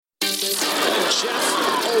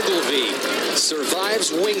Jeff Ogilvy survives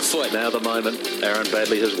Wingfoot. Now the moment Aaron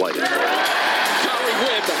Badley has waited for. Kari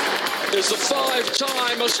Webb is the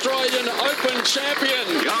 5-time Australian Open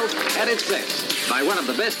champion. Golf at its best by one of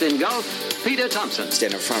the best in golf, Peter Thompson.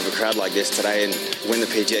 Stand in front of a crowd like this today and win the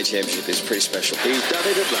PGA Championship is pretty special. He's done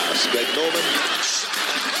it at last. Greg Norman.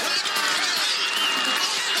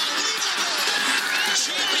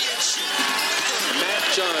 Matt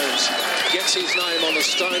Jones gets his name on the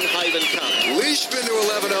Stonehaven Cup. Leishman to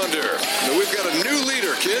 11 under. Now we've got a new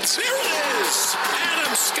leader, kids. There it is!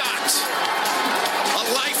 Adam Scott,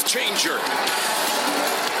 a life changer.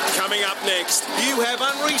 Coming up next, you have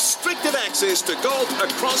unrestricted access to golf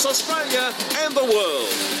across Australia and the world.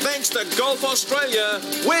 Thanks to Golf Australia,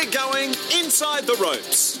 we're going inside the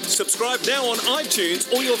ropes. Subscribe now on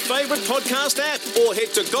iTunes or your favourite podcast app, or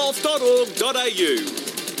head to golf.org.au.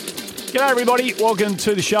 G'day everybody, welcome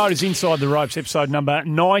to the show. It's Inside the Ropes, episode number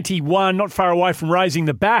 91, not far away from raising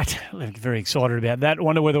the bat. I'm very excited about that. I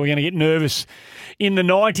wonder whether we're going to get nervous in the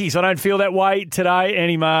 90s. I don't feel that way today.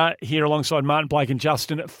 Andy Marr here alongside Martin Blake and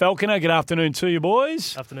Justin Falconer. Good afternoon to you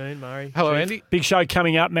boys. Afternoon, Murray. Hello, Andy. Big show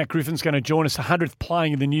coming up. Matt Griffin's going to join us, the 100th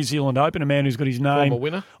playing of the New Zealand Open, a man who's got his name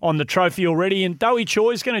winner on the trophy already. And Dowie Choi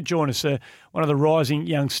is going to join us, one of the rising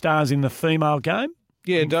young stars in the female game.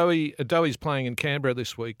 Yeah, Dowie's playing in Canberra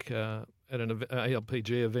this week at an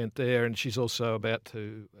ALPG event there, and she's also about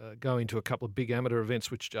to go into a couple of big amateur events,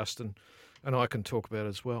 which Justin and I can talk about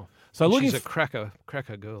as well. So she's a cracker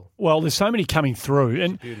girl. Well, there's so many coming through.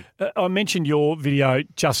 And I mentioned your video,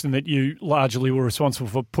 Justin, that you largely were responsible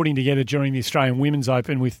for putting together during the Australian Women's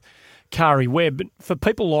Open with Kari Webb. But for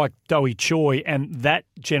people like Dowie Choi and that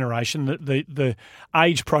generation, the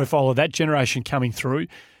age profile of that generation coming through,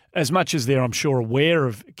 as much as they're, I'm sure, aware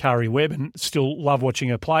of Kari Webb and still love watching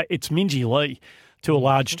her play, it's Minjee Lee to a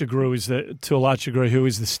large degree who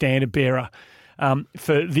is the standard bearer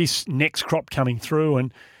for this next crop coming through.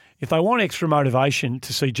 And if they want extra motivation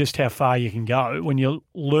to see just how far you can go when you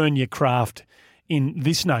learn your craft in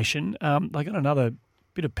this nation, they got another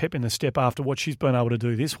bit of pep in the step after what she's been able to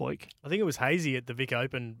do this week. I think it was Hazy at the Vic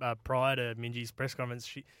Open prior to Minjee's press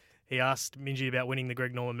conference. He asked Minjee about winning the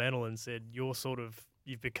Greg Norman medal and said,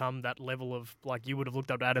 you've become that level of, like, you would have looked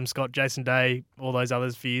up to Adam Scott, Jason Day, all those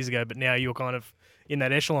others a few years ago, but now you're kind of in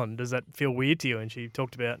that echelon. Does that feel weird to you? And she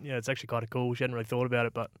talked about, it's actually kind of cool. She hadn't really thought about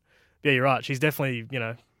it, but yeah, you're right. She's definitely,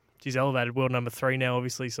 she's elevated world number 3 now,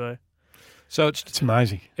 obviously. So it's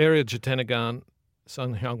amazing. Area Jatanagarn,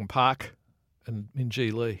 Sun Hyung Park, and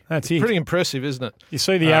Minjee Lee. That's it. Pretty impressive, isn't it? You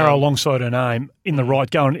see the arrow alongside her name in the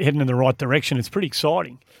heading in the right direction. It's pretty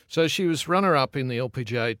exciting. So she was runner-up in the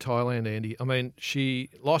LPGA Thailand, Andy. I mean, she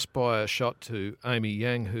lost by a shot to Amy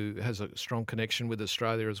Yang, who has a strong connection with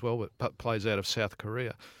Australia as well, but plays out of South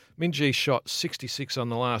Korea. Minjee shot 66 on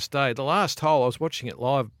the last day. The last hole, I was watching it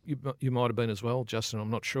live. You might have been as well, Justin,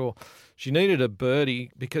 I'm not sure. She needed a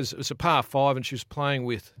birdie because it was a par 5 and she was playing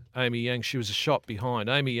with Amy Yang. She was a shot behind.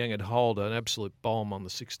 Amy Yang had holed an absolute bomb on the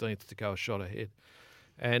 16th to go a shot ahead.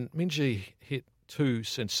 And Minjee hit 2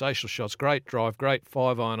 sensational shots. Great drive, great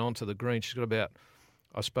 5-iron onto the green. She's got about,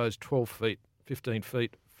 I suppose, 12 feet, 15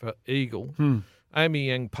 feet for eagle. Amy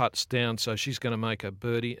Yang putts down, so she's going to make a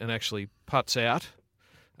birdie and actually putts out.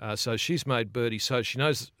 So she's made birdie. So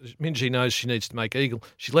Minjee knows she needs to make eagle.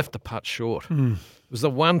 She left the putt short. It was the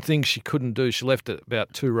one thing she couldn't do. She left it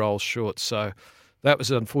about 2 rolls short. So that was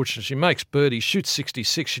unfortunate. She makes birdie, shoots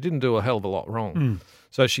 66. She didn't do a hell of a lot wrong.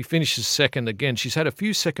 So she finishes second again. She's had a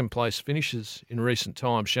few second-place finishes in recent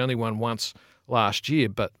times. She only won once last year,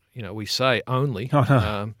 but, we say only.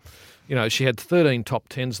 She had 13 top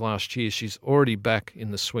 10s last year. She's already back in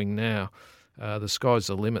the swing now. The sky's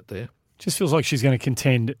the limit there. Just feels like she's going to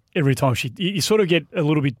contend every time. You sort of get a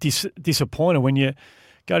little bit disappointed when you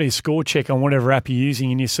go to your score check on whatever app you're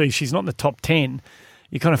using and you see she's not in the top 10.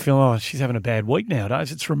 You kind of feel, she's having a bad week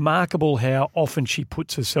nowadays. It's remarkable how often she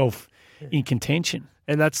puts herself in contention.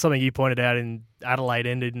 And that's something you pointed out in Adelaide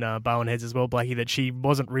and in Bowen Heads as well, Blakey, that she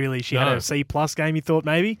wasn't really, she had a C-plus game, you thought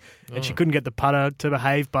maybe, and she couldn't get the putter to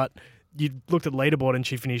behave, but you looked at the leaderboard and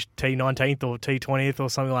she finished T19th or T20th or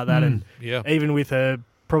something like that. And even with her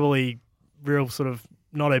probably real sort of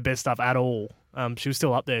not her best stuff at all, she was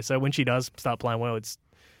still up there. So when she does start playing well,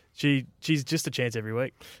 she's just a chance every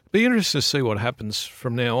week. Be interested to see what happens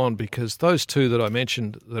from now on, because those 2 that I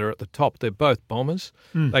mentioned that are at the top, they're both bombers.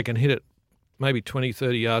 They can hit it maybe 20,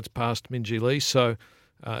 30 yards past Minjee Lee. So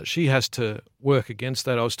she has to work against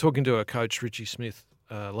that. I was talking to her coach, Richie Smith,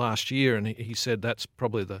 last year, and he said that's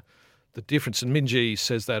probably the difference. And Minjee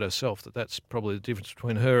says that herself, that's probably the difference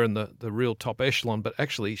between her and the real top echelon. But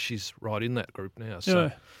actually, she's right in that group now.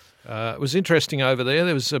 So It was interesting over there.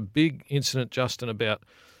 There was a big incident, Justin, about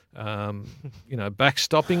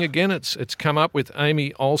backstopping again. It's come up with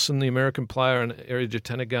Amy Olsen, the American player, and Eri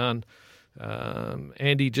Jatanagarn.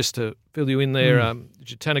 Andy, just to fill you in there,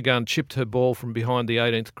 Jatanagarn chipped her ball from behind the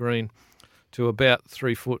 18th green to about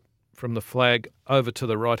 3 foot from the flag over to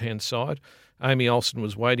the right-hand side. Amy Olsen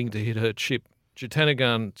was waiting to hit her chip.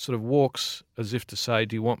 Jatanagarn sort of walks as if to say,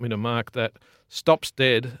 do you want me to mark that? Stops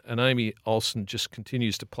dead, and Amy Olsen just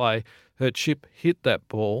continues to play. Her chip hit that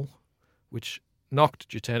ball, which knocked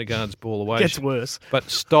Jatanagarn's ball away. Gets worse. But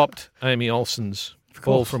stopped Amy Olsen's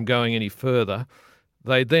ball from going any further.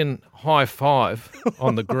 They then high-five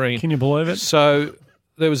on the green. Can you believe it? So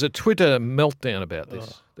there was a Twitter meltdown about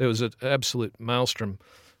this. There was an absolute maelstrom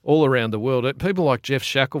all around the world. People like Jeff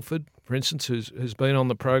Shackelford, for instance, who's been on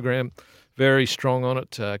the program, very strong on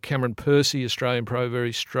it. Cameron Percy, Australian pro,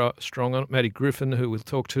 very strong on it. Matty Griffin, who we'll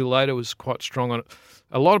talk to later, was quite strong on it.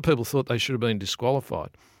 A lot of people thought they should have been disqualified.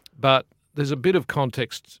 But there's a bit of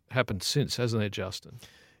context happened since, hasn't there, Justin?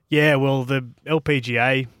 Yeah, well, the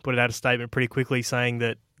LPGA put out a statement pretty quickly saying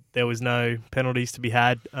that there was no penalties to be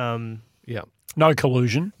had. No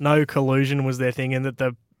collusion. No collusion was their thing, and that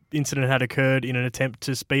the incident had occurred in an attempt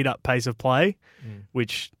to speed up pace of play,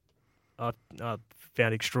 which I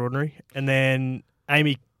found extraordinary. And then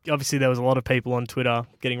Amy, obviously there was a lot of people on Twitter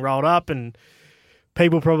getting rolled up, and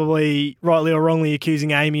people probably rightly or wrongly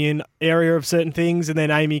accusing Amy in area of certain things, and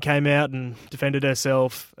then Amy came out and defended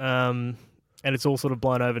herself, and it's all sort of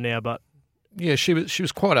blown over now. But yeah, she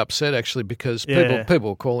was quite upset actually because people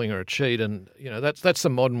were calling her a cheat, and that's the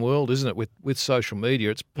modern world, isn't it? With social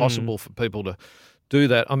media, it's possible for people to do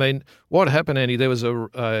that. I mean, what happened, Andy? There was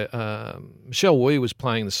Michelle Wee was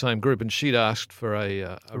playing the same group, and she'd asked for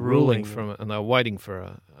a ruling from, and they were waiting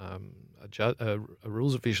for a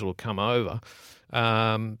rules official to come over.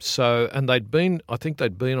 And I think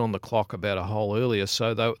they'd been on the clock about a hole earlier,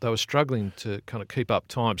 so they were struggling to kind of keep up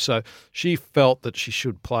time. So she felt that she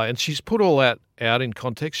should play, and she's put all that out in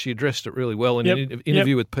context. She addressed it really well in an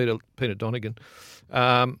interview with Peter Donegan.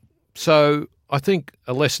 So I think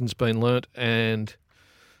a lesson's been learnt, and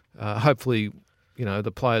hopefully,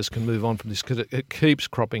 the players can move on from this because it keeps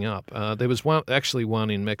cropping up. There was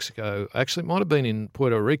one in Mexico. Actually, it might have been in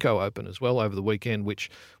Puerto Rico Open as well over the weekend,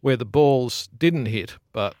 where the balls didn't hit,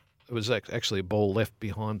 but it was actually a ball left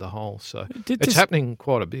behind the hole. So it's happening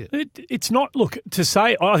quite a bit. It's not. Look, to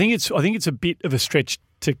say I think it's a bit of a stretch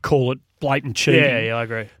to call it blatant cheating. Yeah, I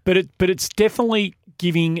agree. But it's definitely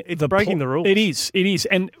giving breaking the rules. It is,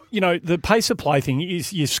 and the pace of play thing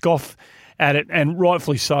is you scoff at it, and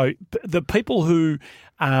rightfully so. The people who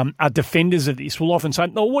are defenders of this will often say,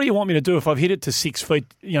 "Oh, what do you want me to do if I've hit it to 6 feet,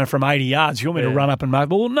 from 80 yards? You want me to run up and mark?"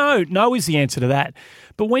 Well, no is the answer to that.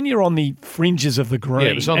 But when you're on the fringes of the green,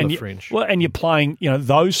 it was on the fringe. Well, and you're playing,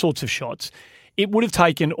 those sorts of shots, it would have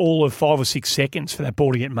taken all of 5 or 6 seconds for that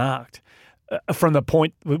ball to get marked. From the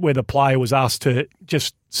point where the player was asked to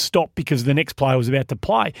just stop because the next player was about to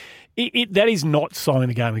play. That is not slowing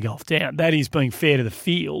the game of golf down. That is being fair to the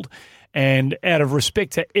field. And out of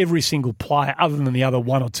respect to every single player other than the other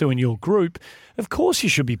one or two in your group, of course you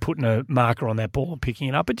should be putting a marker on that ball and picking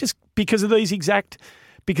it up. But just because of these exact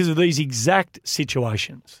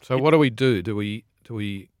situations. So what do we do? Do the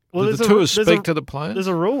tour speak to the players? There's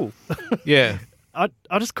a rule. Yeah. I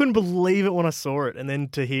just couldn't believe it when I saw it, and then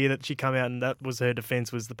to hear that she come out and that was her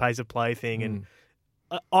defence was the pace of play thing. And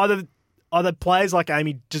either players like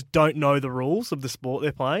Amy just don't know the rules of the sport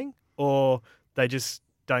they're playing, or they just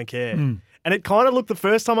don't care. And it kind of looked, the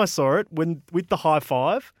first time I saw it, with the high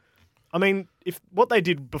five, I mean, if what they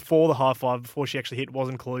did before the high five, before she actually hit,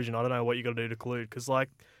 wasn't collusion, I don't know what you got to do to collude, because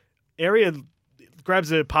Area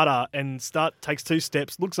grabs her putter and takes 2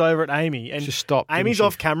 steps, looks over at Amy, and just stopped. Amy's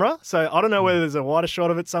off camera, so I don't know whether there's a wider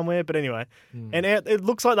shot of it somewhere, but anyway. And it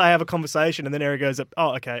looks like they have a conversation, and then Area goes up,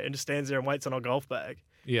 oh, okay, and just stands there and waits on her golf bag.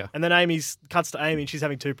 Yeah. And then cuts to Amy, and she's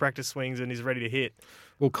having 2 practice swings and is ready to hit.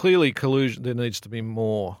 Well, clearly collusion, there needs to be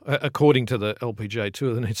more, according to the LPGA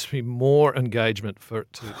Tour, there needs to be more engagement for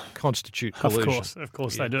it to constitute collusion. Of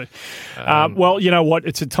course they do. Well, you know what,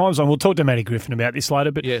 it's at times, and we'll talk to Matty Griffin about this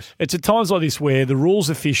later, but it's at times like this where the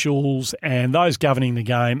rules officials and those governing the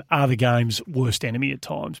game are the game's worst enemy at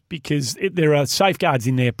times, because there are safeguards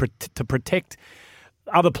in there to protect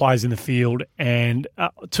other players in the field, and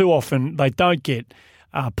too often they don't get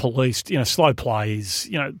policed. Slow play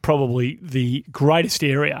is, probably the greatest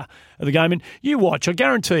area of the game. And you watch, I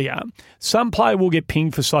guarantee you, some player will get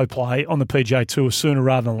pinged for slow play on the PGA Tour sooner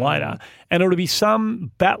rather than later, and it'll be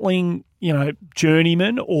some battling,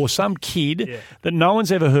 journeyman or some kid that no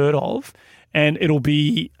one's ever heard of, and it'll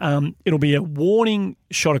be a warning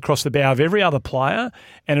shot across the bow of every other player,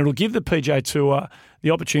 and it'll give the PGA Tour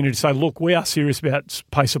the opportunity to say, look, we are serious about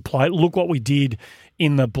pace of play. Look what we did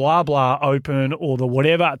in the blah blah Open or the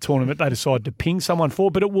whatever tournament they decide to ping someone for.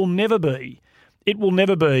 But it will never be a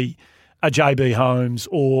JB Holmes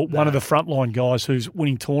or one of the frontline guys who's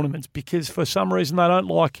winning tournaments, because for some reason they don't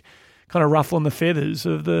like kind of ruffling the feathers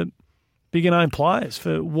of the bigger name players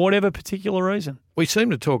for whatever particular reason. We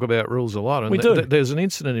seem to talk about rules a lot. And we do. There's an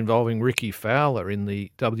incident involving Ricky Fowler in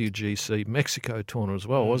the WGC Mexico tournament as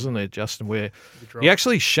well, wasn't there, Justin, where he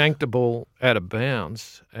actually shanked a ball out of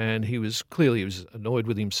bounds, and he was annoyed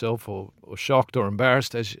with himself or shocked or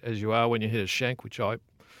embarrassed, as you are when you hit a shank, which I'm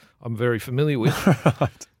very familiar with.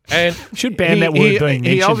 Right. And should ban that word being mentioned.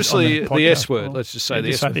 He obviously, on the S word, let's just say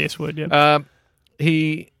the S word. Yeah.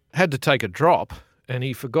 He had to take a drop, and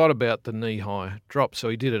he forgot about the knee-high drop, so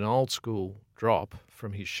he did an old-school drop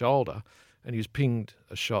from his shoulder, and he was pinged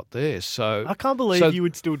a shot there. So I can't believe you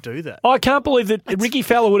would still do that. I can't believe that Ricky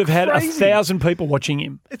Fowler would have had crazy. 1,000 people watching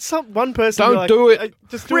him. It's one person. Don't do it.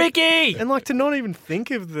 Just do Ricky! it. And to not even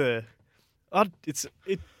think of the... It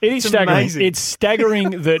is staggering. Amazing. It's staggering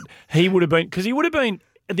that he would have been, because he would have been,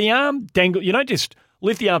 the arm dangle, you don't just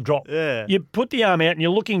lift the arm, drop. Yeah. You put the arm out and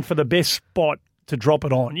you're looking for the best spot to drop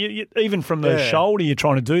it on. Even from the shoulder, you're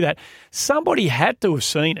trying to do that. Somebody had to have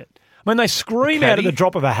seen it. I mean, they scream out at the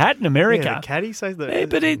drop of a hat in America. Yeah, the caddy says that. Yeah,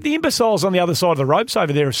 but the imbeciles on the other side of the ropes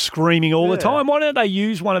over there are screaming all the time. Why don't they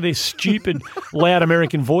use one of their stupid, loud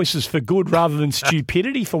American voices for good rather than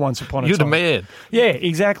stupidity for once upon a time? You're the man. Yeah,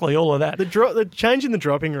 exactly, all of that. The change in the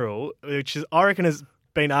dropping rule, which I reckon has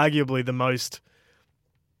been arguably the most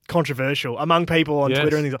controversial among people on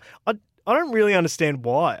Twitter and things like I don't really understand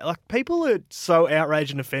why. People are so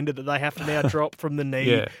outraged and offended that they have to now drop from the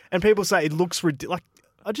knee, and people say it looks ridiculous.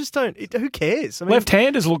 I just don't. Who cares? I mean,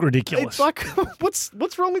 left-handers look ridiculous. It's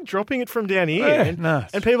what's wrong with dropping it from down here? Yeah,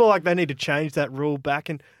 and people are they need to change that rule back.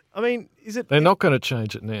 And I mean, is it? They're not going to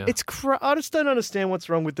change it now. I just don't understand what's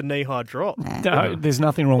wrong with the knee-high drop. No, there's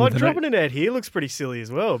nothing wrong with dropping it out here looks pretty silly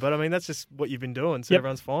as well. But I mean, that's just what you've been doing, so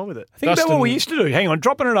everyone's fine with it. Think about what we used to do. Hang on,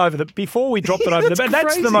 dropping it over before we dropped it over the back.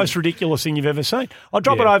 That's the most ridiculous thing you've ever seen. I'll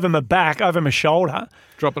drop it over my back, over my shoulder.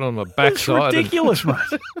 Drop it on my backside. It's ridiculous, mate.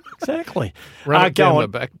 Exactly. Run it down my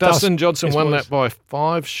back. Dustin Johnson won that by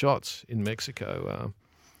 5 shots in Mexico.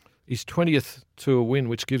 His 20th tour win,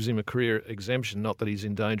 which gives him a career exemption. Not that he's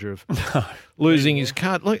in danger of losing his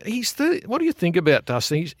card. Look, he's 30. What do you think about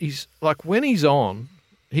Dustin? He's when he's on,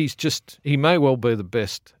 he may well be the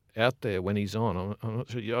best out there when he's on. I'm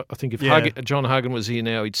not sure. I think if John Huggin was here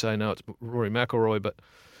now, he'd say no, it's Rory McIlroy. But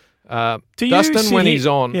Dustin, when he's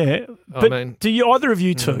on, do you either of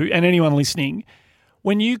you two and anyone listening,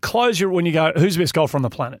 when you go, who's the best golfer on the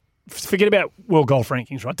planet? Forget about world golf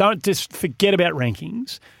rankings, right? Don't just forget about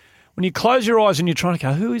rankings. When you close your eyes and you're trying to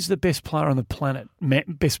go, who is the best player on the planet,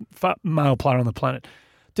 best male player on the planet?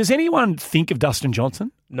 Does anyone think of Dustin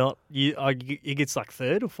Johnson? Not. He gets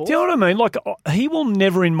third or fourth. Do you know what I mean? He will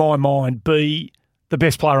never in my mind be the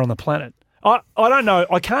best player on the planet. I don't know.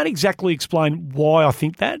 I can't exactly explain why I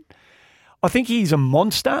think that. I think he's a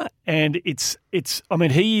monster, and it's. I mean,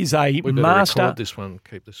 he is a we master. Record this one.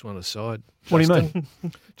 Keep this one aside. What do you mean?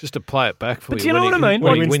 Just to play it back for but you. Do you know what I mean?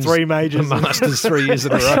 When he wins 3 majors, the Masters 3 years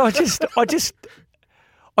in a row.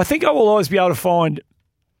 I think I will always be able to find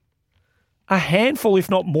a handful, if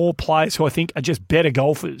not more, players who I think are just better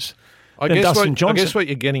golfers than Dustin Johnson. I guess what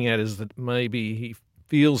you're getting at is that maybe he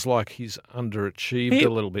feels like he's underachieved a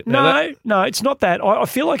little bit. No, it's not that. I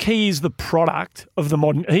feel like he is the product of the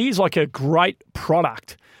modern. He is like a great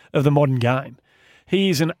product of the modern game. He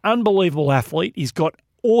is an unbelievable athlete. He's got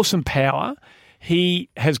awesome power. He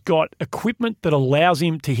has got equipment that allows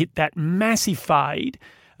him to hit that massive fade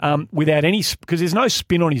without any, because there's no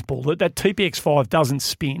spin on his ball. That TPX5 doesn't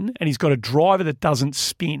spin, and he's got a driver that doesn't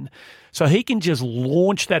spin. So he can just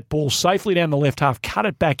launch that ball safely down the left half, cut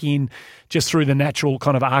it back in just through the natural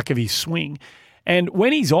kind of arc of his swing. And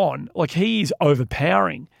when he's on, he is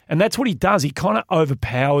overpowering. And that's what he does. He kind of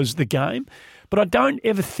overpowers the game. But I don't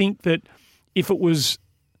ever think that if it was,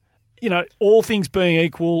 all things being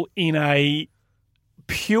equal in a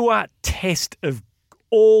pure test of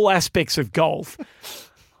all aspects of golf,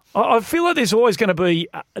 I feel like there's always going to be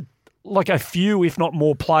a few, if not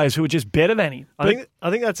more, players who are just better than him. I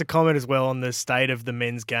think that's a comment as well on the state of the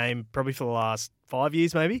men's game, probably for the last 5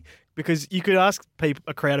 years, maybe. Because you could ask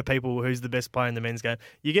a crowd of people who's the best player in the men's game,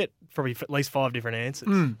 you get probably at least 5 different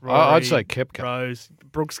answers. Rory, I'd say Koepka. Rose,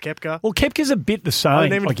 Brooks Koepka. Well, Koepka's a bit the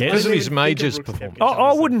same, I guess. Because of his majors performance.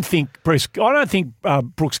 I wouldn't think I don't think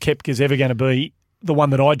Brooks Koepka's ever going to be the one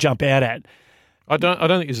that I jump out at. I don't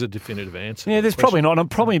think there's a definitive answer. Yeah, there's probably not. I'm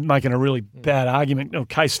probably making a really bad argument or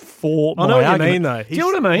case for my I know what argument. you mean, though. Do you know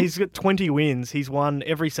what I mean? He's got 20 wins. He's won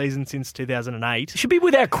every season since 2008. It should be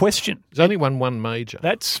without question. He's only won one major.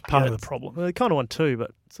 That's part of the problem. Well, he kind of won 2,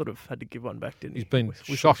 but sort of had to give one back, didn't he? He's been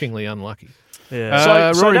shockingly unlucky. Yeah.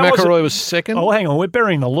 So Rory that wasn't- McIlroy was second. Oh, hang on. We're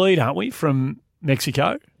burying the lead, aren't we, from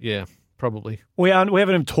Mexico? Yeah, probably. We haven't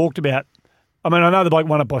even talked about. I mean, I know the bloke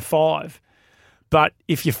won it by 5, but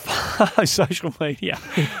if you follow social media,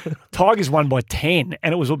 Tigers won by 10,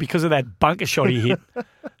 and it was all because of that bunker shot he hit.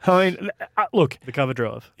 I mean, look, The cover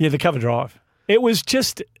drive. yeah, the cover drive. It was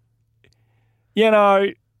just,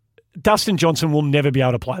 Dustin Johnson will never be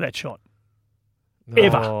able to play that shot.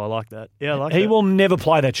 Ever. Oh, I like that. Yeah, I like He that. will never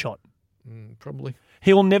play that shot. Probably.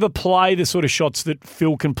 He will never play the sort of shots that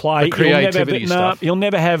Phil can play. The creativity stuff. He'll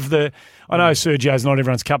never have the. I know Sergio's not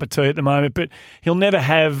everyone's cup of tea at the moment, but he'll never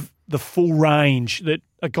have the full range that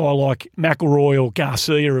a guy like McIlroy or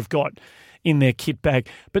Garcia have got in their kit bag.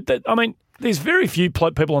 But there's very few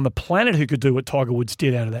people on the planet who could do what Tiger Woods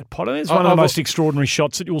did out of that pot. It's one of the most extraordinary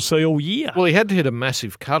shots that you'll see all year. Well, he had to hit a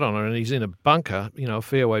massive cut on it, and he's in a bunker, a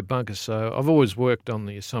fairway bunker. So I've always worked on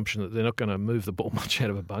the assumption that they're not going to move the ball much out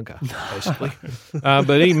of a bunker, basically.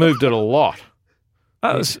 But he moved it a lot.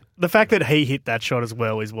 The fact that he hit that shot as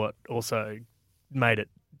well is what also made it,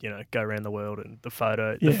 go around the world. And the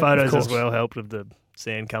photos as well helped with the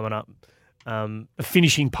sand coming up. The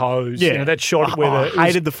finishing pose. Yeah, that shot where I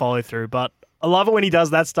hated the follow through, but I love it when he does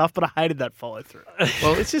that stuff. But I hated that follow through.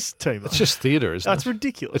 Well, it's just too much. It's just theatre, isn't it? That's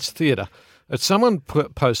ridiculous. It's theatre. Someone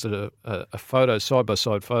posted a photo,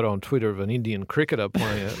 side-by-side photo on Twitter of an Indian cricketer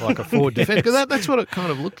playing like a forward defence. Because that's what it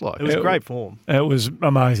kind of looked like. It was great form. It was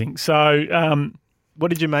amazing. So, what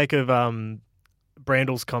did you make of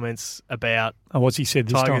Brandl's comments about what's he said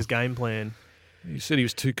this Tiger's time? game plan? You said he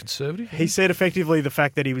was too conservative? He said effectively the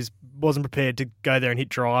fact that he wasn't prepared to go there and hit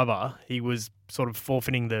driver, he was sort of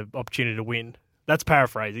forfeiting the opportunity to win. That's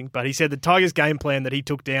paraphrasing, but he said the Tigers' game plan that he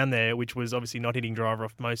took down there, which was obviously not hitting driver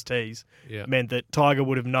off most tees, meant that Tiger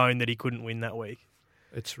would have known that he couldn't win that week.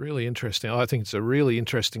 It's really interesting. I think it's a really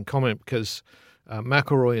interesting comment because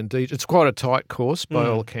McIlroy and DJ, it's quite a tight course by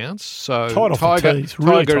all accounts. So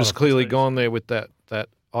Tiger has clearly gone there with that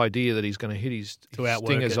idea that he's going to hit his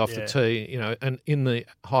stingers off the tee, and in the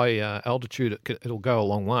high altitude, it'll go a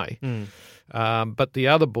long way. But the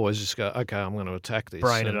other boys just go, okay, I'm going to attack this.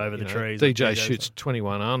 Brain it over the trees. DJ shoots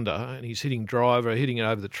 21 under, and he's hitting driver, hitting it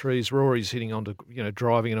over the trees. Rory's hitting onto,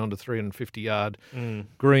 driving it onto 350-yard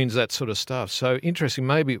greens, that sort of stuff. So interesting.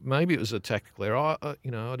 Maybe it was a tactical error. I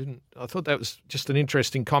thought that was just an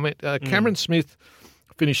interesting comment. Cameron Smith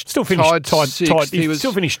finished tied sixth. He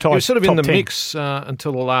still finished tied. He was sort of in the 10. mix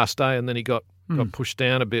until the last day, and then he got pushed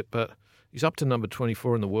down a bit. But he's up to number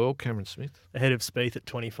 24 in the world, Cameron Smith. Ahead of Spieth at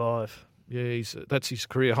 25. Yeah, that's his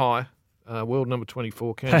career high. World number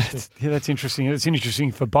 24, Cameron Smith. Yeah, that's interesting. It's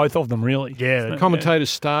interesting for both of them, really. Yeah, the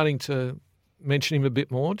commentators starting to mention him a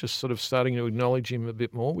bit more, just sort of starting to acknowledge him a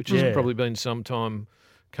bit more, which has probably been some time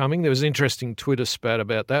coming. There was an interesting Twitter spat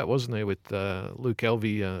about that, wasn't there, with Luke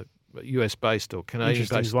Elvey, US-based or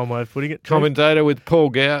Canadian-based. Interesting is one way of putting it. Commentator with Paul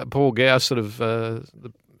Gow, sort of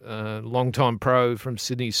the long-time pro from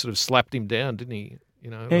Sydney, sort of slapped him down, didn't he?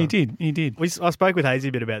 Yeah, he did. I spoke with Hazy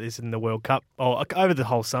a bit about this in the World Cup, over the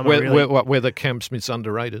whole summer, whether Cam Smith's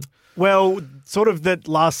underrated. Well, sort of that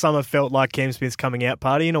last summer felt like Cam Smith's coming out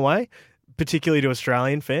party in a way, particularly to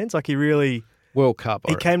Australian fans. Like he really... World Cup.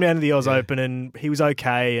 He came down to the Oz Open and he was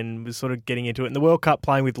okay and was sort of getting into it. In the World Cup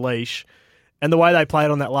playing with Leash, and the way they played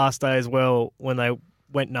on that last day as well, when they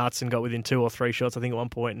went nuts and got within 2 or 3 shots, I think, at one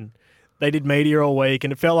point, and they did media all week,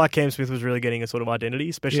 and it felt like Cam Smith was really getting a sort of identity,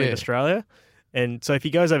 especially in Australia. And so if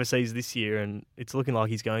he goes overseas this year, and it's looking like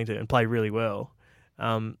he's going to, and play really well,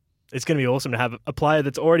 it's going to be awesome to have a player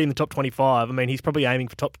that's already in the top 25. I mean, he's probably aiming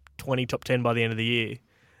for top 20, top 10 by the end of the year.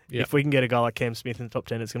 Yep. If we can get a guy like Cam Smith in the top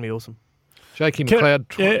 10, it's going to be awesome. Jakey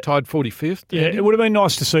McLeod tied 45th. Yeah, it would have been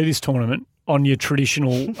nice to see this tournament on your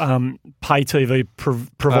traditional pay TV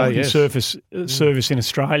providing service in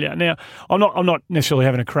Australia. Now, I'm not necessarily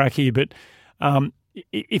having a crack here, but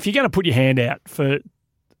if you're going to put your hand out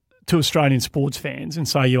to Australian sports fans and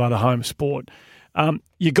say you are the home sport,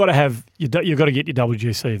 you've got to get your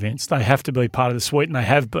WGC events. They have to be part of the suite, and they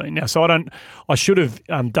have been. Now, so I should have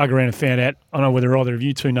dug around and found out. I don't know whether either of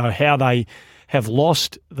you two know how they have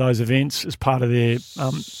lost those events as part of their...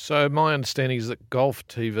 So my understanding is that Golf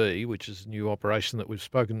TV, which is a new operation that we've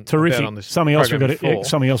spoken about on this something else we've got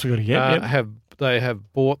to get. They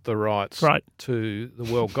have bought the rights right. to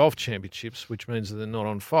the World Golf Championships, which means that they're not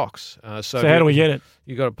on Fox. So how do we get it?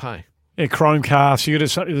 You got to pay. Yeah,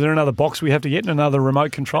 Chromecast. Is there another box we have to get and another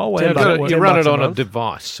remote control? You run it on a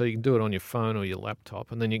device, so you can do it on your phone or your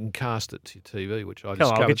laptop, and then you can cast it to your TV, which I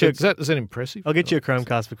discovered. Is that impressive? I'll get you a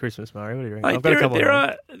Chromecast for Christmas, Murray. What do you reckon? I've got a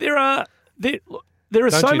couple. There are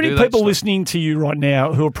so many people listening to you right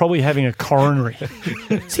now who are probably having a coronary.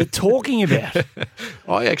 What's he talking about?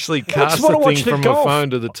 I actually cast the thing from my phone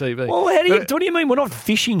to the TV. Well, what do you mean we're not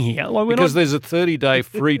fishing here? Because there's a 30-day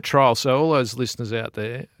free trial. So all those listeners out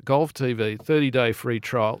there, Golf TV, 30-day free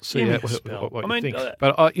trial. See what you think.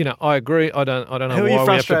 But I agree. I don't know why we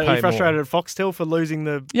have to pay more. Are you frustrated at Foxtel for losing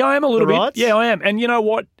the Yeah, I am a little bit. Rights? Yeah, I am. And you know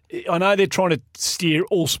what? I know they're trying to steer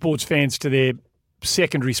all sports fans to their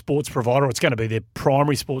secondary sports provider, or it's going to be their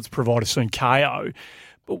primary sports provider soon, KO.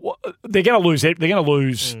 But they're going to lose. They're going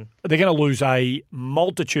to lose a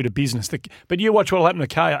multitude of business. But you watch what'll happen to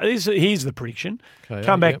KO. Here's the prediction. KO,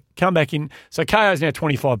 come back in. So KO is now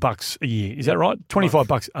 $25 a year. Is that right?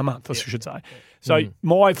 $25 a month, I should say. So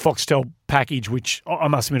my Foxtel package, which I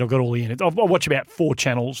must admit I've got all the in it. I watch about 4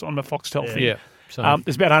 channels on the Foxtel thing. Yeah. It's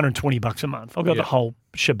about $120 a month. I've got the whole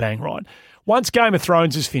shebang right. Once Game of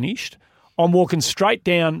Thrones is finished, I'm walking straight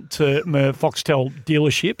down to my Foxtel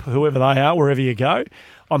dealership, whoever they are, wherever you go.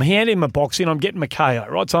 I'm handing my box in. I'm getting my KO,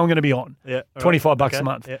 right? So I'm going to be on. Yeah, $25 a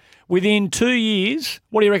month. Yeah. Within 2 years,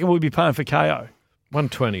 what do you reckon we'll be paying for KO?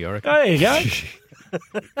 $120, I reckon. There you go.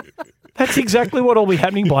 That's exactly what will be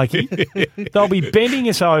happening, Blakey. They'll be bending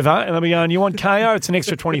us over and they'll be going, you want KO? It's an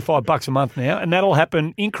extra $25 a month now. And that'll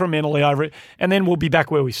happen incrementally over it. And then we'll be back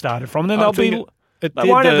where we started from. And then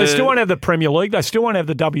they still won't have the Premier League. They still won't have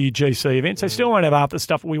the WGC events. They still won't have half the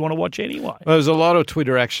stuff we want to watch anyway. Well, there's a lot of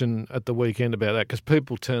Twitter action at the weekend about that because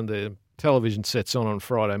people turned their television sets on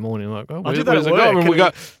Friday morning like, where's it going? And we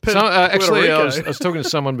got actually, I was talking to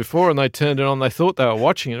someone before and they turned it on. They thought they were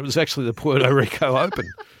watching it. It was actually the Puerto Rico Open.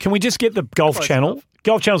 Can we just get the Golf Channel? Enough.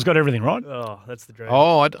 Golf Channel's got everything, right? Oh, that's the dream.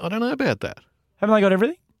 Oh, I don't know about that. Haven't they got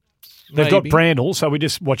everything? They've got Brandel, so we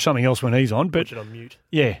just watch something else when he's on. But watch it on mute.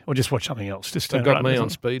 Yeah, or just watch something else. They've got me on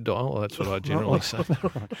speed dial. That's what I generally say.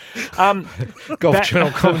 Golf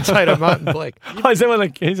Channel commentator Martin Blake. Oh, is that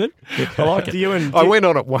what is it? I like it. I went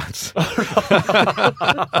on it once.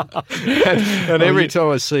 and every time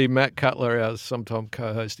I see Matt Cutler, our sometime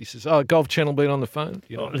co-host, he says, Golf Channel been on the phone.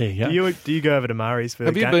 You know? There you go. Do you go over to Murray's for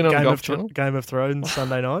Have you been on Golf Channel? Game of Thrones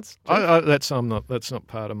Sunday nights? That's not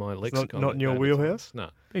part of my lexicon. Not in your wheelhouse? No.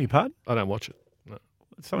 Beg your pardon? I don't watch it. No.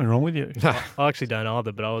 There's something wrong with you. I actually don't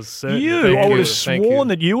either, but I was certain. I would have sworn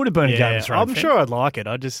that you would have been a Game of Thrones I'm sure I'd like it.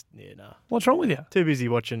 What's wrong with you? Too busy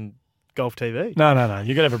watching Golf TV. No.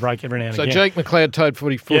 You've got to have a break every now and again. So Jake McLeod towed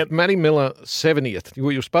 44th. Yep. Matty Miller, 70th.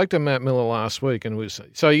 You spoke to Matt Miller last week, and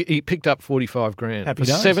he picked up $45,000. Happy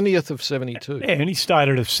days. 70th of 72. Yeah, and he stayed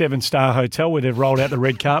at a 7-star hotel where they've rolled out the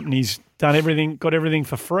red carpet and he's done everything, got everything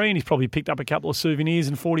for free, and he's probably picked up a couple of souvenirs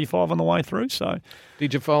and 45 on the way through. So,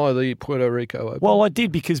 did you follow the Puerto Rico Open? Well, I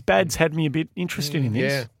did because Bads had me a bit interested in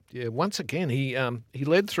this. Yeah. Once again, he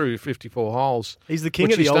led through 54 holes. He's the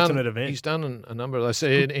king of the alternate event. He's done a number of those.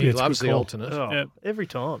 He loves the alternate. Every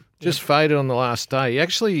time. Just faded on the last day. He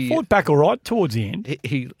actually fought back all right towards the end.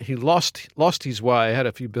 He lost his way. Had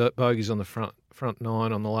a few bogeys on the front 9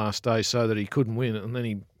 on the last day, so that he couldn't win, and then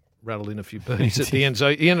he rattled in a few birdies at the end.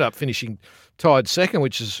 So he ended up finishing tied second,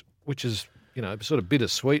 which is sort of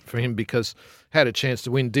bittersweet for him because had a chance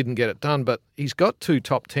to win, didn't get it done. But he's got 2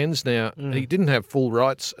 top 10s now. He didn't have full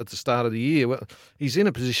rights at the start of the year. Well, he's in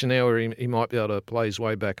a position now where he might be able to play his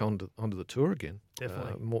way back onto the tour again,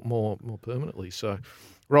 definitely more permanently. So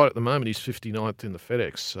right at the moment he's 59th in the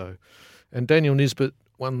FedEx. So, and Daniel Nisbet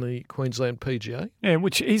won the Queensland PGA. Yeah,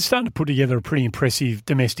 which he's starting to put together a pretty impressive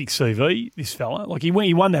domestic CV, this fella. Like he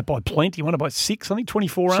won that by plenty. He won it by 6, I think,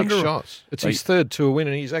 24 under. 6 shots. It's his third tour win,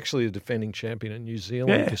 and he's actually a defending champion in New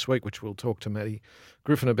Zealand this week, which we'll talk to Matty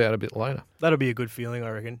Griffin about a bit later. That'll be a good feeling,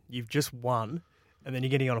 I reckon. You've just won, and then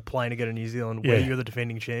you're getting on a plane to go to New Zealand where you're the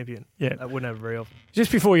defending champion. Yeah. That wouldn't happen very often.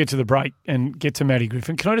 Just before we get to the break and get to Matty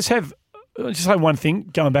Griffin, can I just say one thing,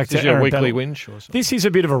 going back to Aaron Aaron weekly Battle. whinge or something? This is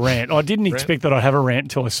a bit of a rant. I didn't expect that I'd have a rant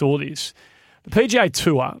until I saw this. The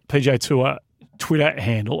PGA Tour Twitter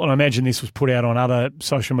handle, and I imagine this was put out on other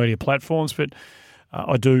social media platforms, but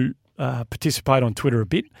I do participate on Twitter a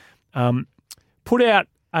bit, put out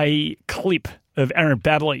a clip of Aaron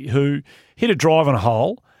Baddeley who hit a drive on a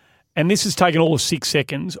hole, and this has taken all of 6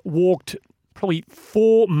 seconds, walked probably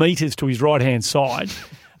 4 metres to his right-hand side,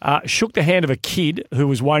 shook the hand of a kid who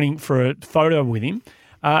was waiting for a photo with him,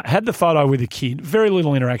 had the photo with the kid, very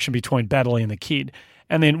little interaction between Baddeley and the kid,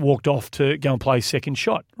 and then walked off to go and play his second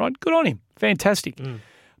shot. Right? Good on him. Fantastic.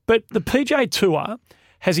 But the PGA Tour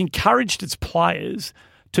has encouraged its players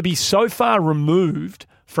to be so far removed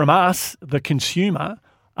from us, the consumer,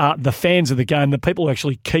 the fans of the game, the people who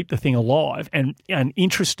actually keep the thing alive and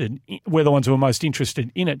interested, we're the ones who are most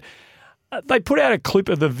interested in it. They put out a clip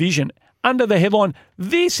of the Vision under the headline,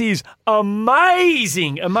 "This is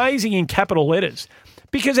amazing," amazing in capital letters,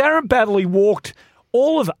 because Aaron Baddeley walked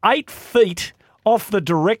all of 8 feet off the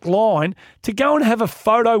direct line to go and have a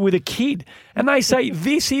photo with a kid. And they say,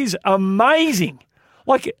 "This is amazing."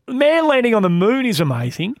 Like, man landing on the moon is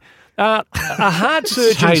amazing. A heart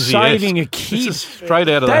surgeon saving a kid. This is straight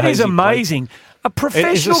out of that the is amazing. A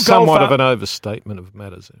professional Is golfer. somewhat of an overstatement of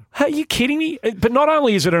matters. Are you kidding me? But not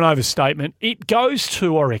only is it an overstatement, it goes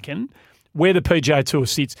to, I reckon, where the PGA Tour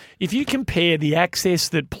sits. If you compare the access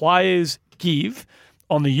that players give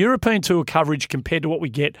on the European Tour coverage compared to what we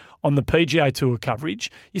get on the PGA Tour coverage,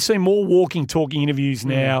 you see more walking, talking interviews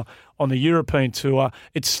now on the European Tour.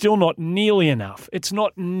 It's still not nearly enough. It's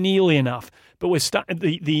not nearly enough. But we're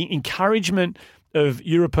the encouragement of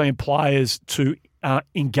European players to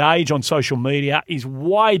engage on social media is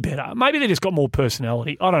way better. Maybe they just got more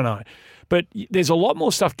personality. I don't know. But there's a lot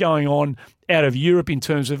more stuff going on out of Europe in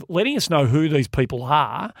terms of letting us know who these people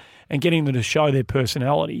are and getting them to show their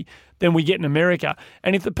personality than we get in America.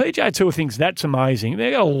 And if the PGA Tour thinks that's amazing,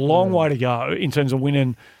 they've got a long way to go in terms of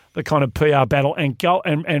winning the kind of PR battle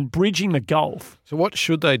and bridging the gulf. So what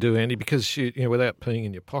should they do, Andy? Because without peeing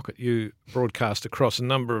in your pocket, you broadcast across a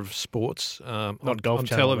number of sports Not Golf on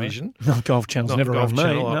Channel, television. Right? Not Golf Channel's Not never Golf on me.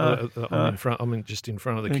 Channel. No. I'm just in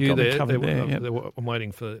front of the They've queue got me there. covered there, yep. I'm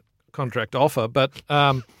waiting for the contract offer. But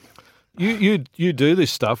you do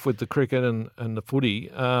this stuff with the cricket and the footy.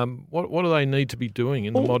 What do they need to be doing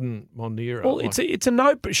in the modern era? Well,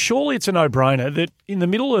 surely it's a no-brainer that in the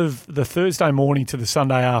middle of the Thursday morning to the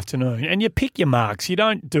Sunday afternoon, and you pick your marks, you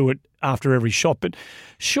don't do it after every shot, but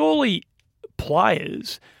surely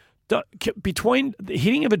players, between the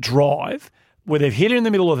hitting of a drive, where they've hit it in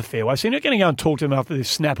the middle of the fairway, so you're not going to go and talk to them after they've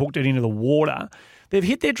snap-hooked it into the water. They've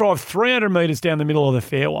hit their drive 300 metres down the middle of the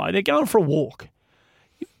fairway. They're going for a walk.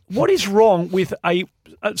 What is wrong with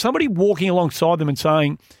somebody walking alongside them and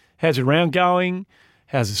saying, "How's the round going?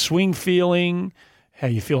 How's the swing feeling? How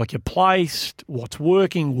you feel like you're placed? What's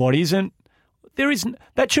working? What isn't?"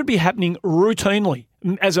 That should be happening routinely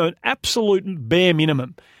as an absolute bare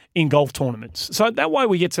minimum in golf tournaments. So that way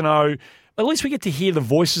we get to know, at least we get to hear the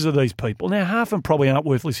voices of these people. Now, half of them probably aren't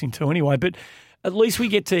worth listening to anyway, but at least we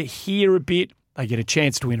get to hear a bit. They get a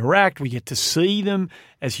chance to interact. We get to see them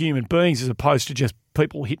as human beings as opposed to just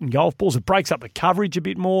people hitting golf balls. It breaks up the coverage a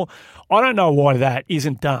bit more. I don't know why that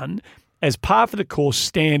isn't done as par for the course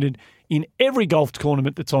standard in every golf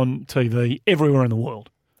tournament that's on TV everywhere in the world.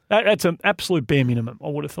 That's an absolute bare minimum, I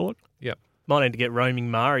would have thought. Yep. Might need to get roaming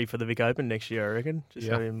Murray for the Vic Open next year, I reckon. Just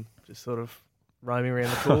have him just sort of roaming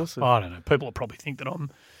around the course. I don't know. People will probably think that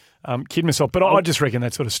I'm kidding myself, but I just reckon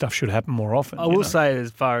that sort of stuff should happen more often. I will say,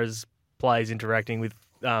 as far as players interacting with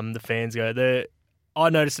the fans go, I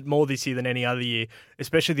noticed it more this year than any other year,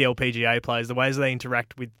 especially the LPGA players, the ways they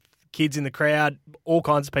interact with kids in the crowd, all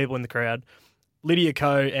kinds of people in the crowd. Lydia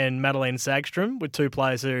Ko and Madeleine Sagstrom were two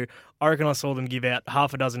players who I reckon I saw them give out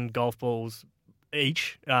half a dozen golf balls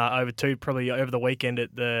each probably over the weekend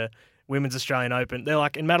at the Women's Australian Open. They're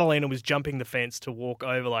like, and Madeleine was jumping the fence to walk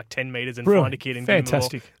over like 10 metres and find a kid and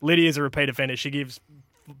fantastic. Give them a ball. Lydia's a repeat offender. She gives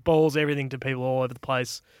balls, everything to people all over the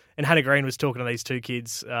place. And Hannah Green was talking to these two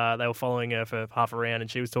kids. They were following her for half a round,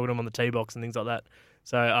 and she was talking to them on the tee box and things like that.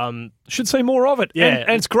 So should see more of it. Yeah,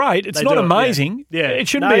 and it's great. It's not amazing. Yeah, it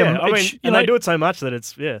shouldn't be. And they do it so much that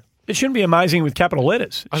it's It shouldn't be amazing with capital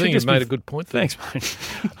letters. I think you've made a good point there. Thanks, mate.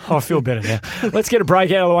 I feel better now. Let's get a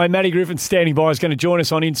break out of the way. Matty Griffin standing by is going to join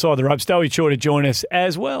us on Inside the Ropes. Dowie Choi to join us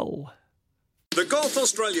as well. The Golf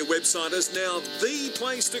Australia website is now the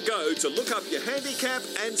place to go to look up your handicap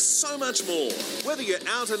and so much more. Whether you're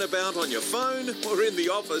out and about on your phone or in the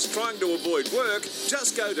office trying to avoid work,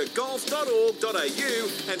 just go to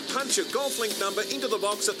golf.org.au and punch your golf link number into the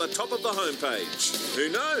box at the top of the homepage. Who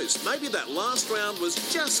knows, maybe that last round was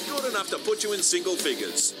just good enough to put you in single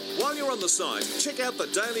figures. While you're on the site, check out the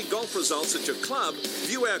daily golf results at your club,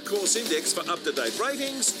 view our course index for up-to-date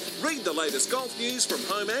ratings, read the latest golf news from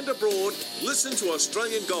home and abroad, listen to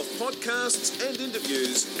Australian golf podcasts and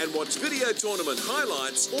interviews, and watch video tournament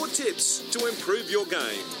highlights or tips to improve your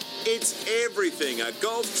game. It's everything a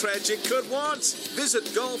golf tragic could want.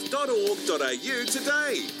 Visit golf.org.au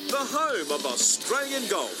today, the home of Australian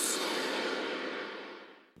golf.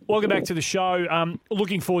 Welcome back to the show.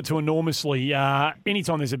 Looking forward to enormously.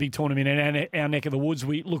 Anytime there's a big tournament in our neck of the woods,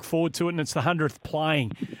 we look forward to it, and it's the 100th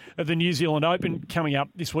playing of the New Zealand Open coming up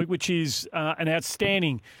this week, which is an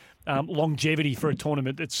outstanding longevity for a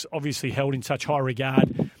tournament that's obviously held in such high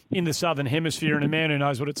regard in the Southern Hemisphere and a man who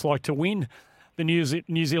knows what it's like to win the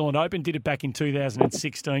New Zealand Open. Did it back in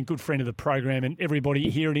 2016. Good friend of the program, and everybody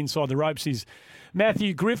here at Inside the Ropes is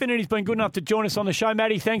Matthew Griffin, and he's been good enough to join us on the show.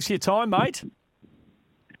 Matty, thanks for your time, mate.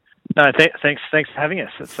 No, thanks for having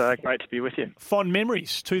us. It's great to be with you. Fond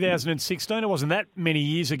memories, 2016. It wasn't that many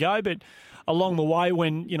years ago, but along the way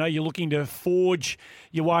when, you're looking to forge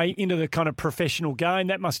your way into the kind of professional game,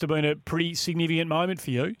 that must have been a pretty significant moment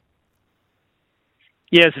for you.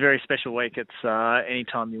 Yeah, it's a very special week. It's any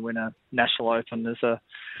time you win a National Open is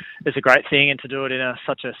a great thing, and to do it in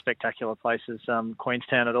such a spectacular place as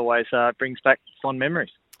Queenstown, it always brings back fond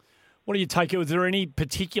memories. What do you take? Was there any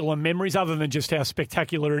particular memories other than just how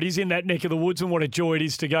spectacular it is in that neck of the woods and what a joy it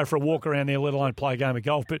is to go for a walk around there, let alone play a game of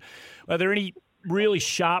golf? But are there any really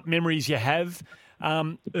sharp memories you have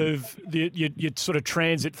of your sort of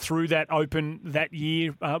transit through that Open that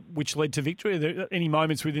year, which led to victory? Are there any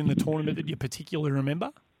moments within the tournament that you particularly remember?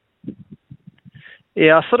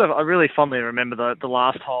 Yeah, I really fondly remember the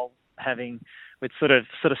last hole we'd sort of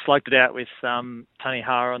sloped it out with Tony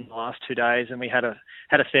Hara on the last 2 days, and we had a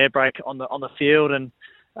fair break on the field, and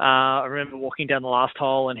I remember walking down the last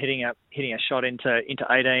hole and hitting a shot into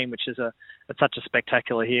 18, which is such a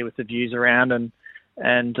spectacular here with the views around,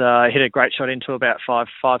 and I hit a great shot into about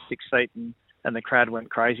 5-6 feet, and the crowd went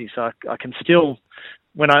crazy. So I can still,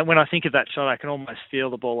 when I think of that shot, I can almost feel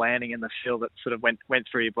the ball landing in the feel that sort of went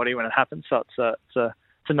through your body when it happened. So it's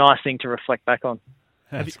a nice thing to reflect back on.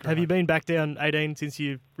 Have you been back down 18 since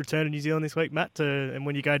you returned to New Zealand this week, Matt? And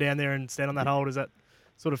when you go down there and stand on that hole, does that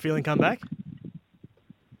sort of feeling come back?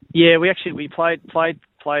 Yeah, we played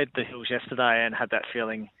the hills yesterday and had that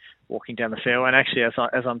feeling walking down the fairway. And actually, as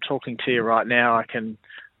I'm talking to you right now,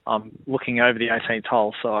 I'm looking over the 18th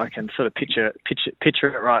hole, so I can sort of picture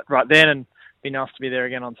it right then, and be nice to be there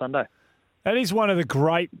again on Sunday. That is one of the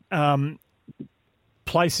great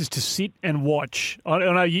places to sit and watch. I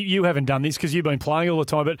know you haven't done this because you've been playing all the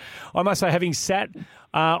time, but I must say, having sat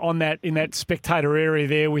in that spectator area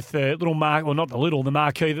there with the little the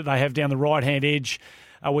marquee that they have down the right-hand edge,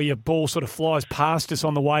 where your ball sort of flies past us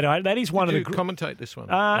on the way to. That is one of the. Commentate this one?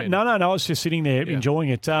 No. I was just sitting there enjoying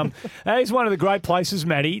it. That is one of the great places,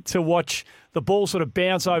 Matty, to watch the ball sort of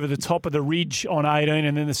bounce over the top of the ridge on 18,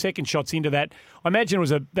 and then the second shot's into that. I imagine it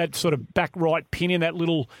was that sort of back right pin in that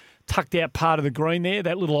little tucked out part of the green there,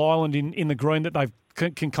 that little island in the green that they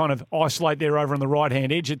can kind of isolate there over on the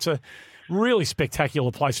right-hand edge. It's a really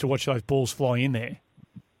spectacular place to watch those balls fly in there.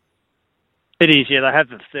 It is, yeah. They have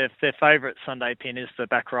their favourite Sunday pin is the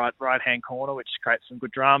back right-hand corner, which creates some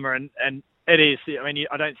good drama, and it is. I mean,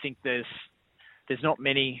 I don't think there's not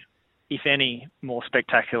many, if any, more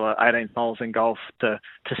spectacular 18th holes in golf to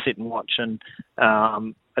sit and watch, and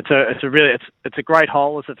it's a great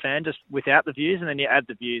hole as a fan, just without the views, and then you add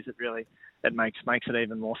the views, it makes it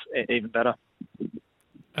even better.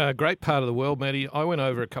 Great part of the world, Matty. I went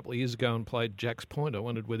over a couple of years ago and played Jack's Point. I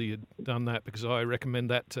wondered whether you'd done that, because I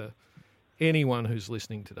recommend that to anyone who's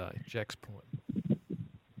listening today. Jack's Point.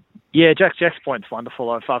 Yeah, Jack's Point's wonderful.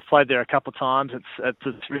 I've played there a couple of times.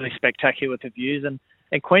 It's really spectacular with the views, and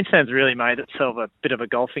Queenstown's really made itself a bit of a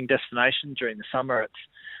golfing destination during the summer.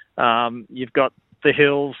 It's you've got the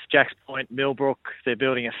hills, Jack's Point, Millbrook. They're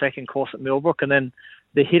building a second course at Millbrook, and then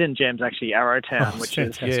the hidden gem's actually Arrowtown, which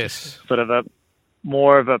is sort of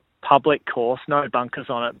more of a public course, no bunkers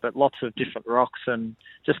on it, but lots of different rocks, and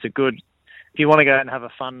just a good. If you want to go out and have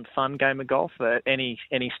a fun game of golf at any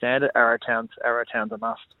standard, Arrowtown's a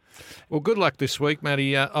must. Well, good luck this week,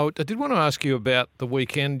 Matty. I did want to ask you about the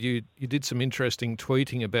weekend. You did some interesting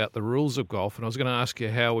tweeting about the rules of golf, and I was going to ask you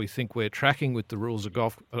how we think we're tracking with the rules of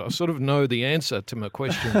golf. I sort of know the answer to my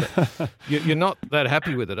question, but you're not that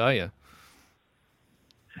happy with it, are you?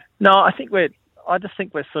 No, I just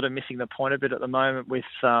think we're sort of missing the point a bit at the moment with,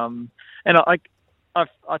 and I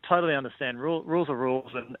totally understand rules are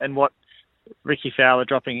rules, and what Ricky Fowler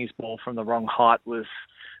dropping his ball from the wrong height was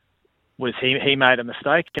he made a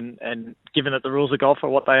mistake, and given that the rules of golf are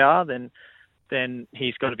what they are, then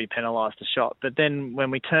he's got to be penalised a shot. But then when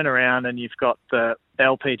we turn around and you've got the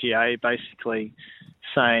LPGA basically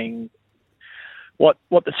saying what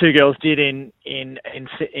the two girls did in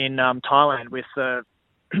Thailand with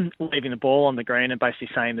leaving the ball on the green and basically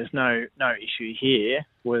saying there's no issue here,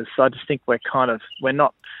 I just think we're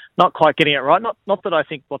not quite getting it right. Not that I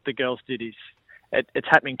think what the girls did is it's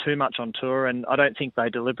happening too much on tour, and I don't think they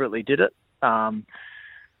deliberately did it.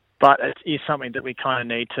 But it is something that we kind of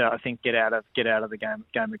need to, I think, get out of the game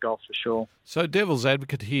of golf for sure. So, devil's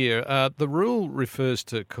advocate here, the rule refers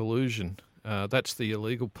to collusion. That's the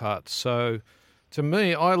illegal part. So, to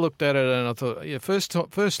me, I looked at it and I thought,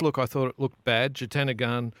 first look, I thought it looked bad.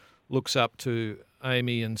 Jatanagarn looks up to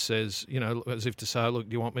Amy and says, as if to say, look,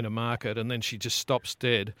 do you want me to mark it? And then she just stops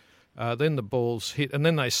dead. Then the ball's hit, and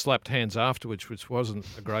then they slapped hands afterwards, which wasn't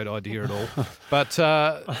a great idea at all. But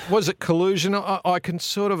was it collusion? I can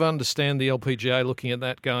sort of understand the LPGA looking at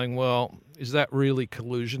that going, well, is that really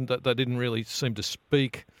collusion? That they didn't really seem to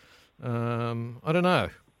speak. I don't know.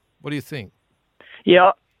 What do you think?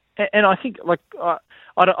 Yeah, and I think,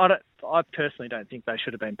 I personally don't think they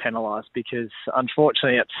should have been penalised because,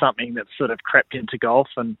 unfortunately, it's something that's sort of crept into golf,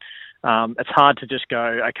 and it's hard to just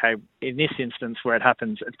go, okay, in this instance where it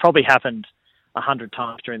happens, it's probably happened 100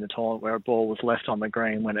 times during the tournament where a ball was left on the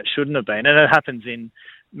green when it shouldn't have been, and it happens in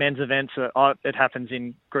men's events. It happens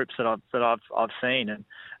in groups that I've seen, and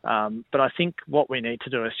but I think what we need to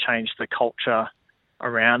do is change the culture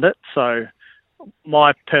around it. So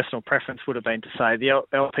my personal preference would have been to say the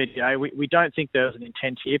LPGA, we don't think there was an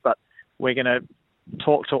intent here, but we're going to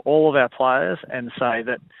talk to all of our players and say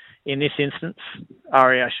that in this instance,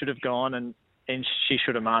 Aria should have gone and she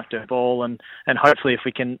should have marked her ball, and hopefully if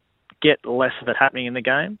we can get less of it happening in the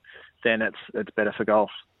game, then it's better for golf.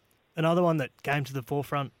 Another one that came to the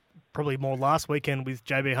forefront probably more last weekend with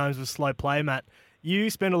JB Holmes was slow play, Matt. You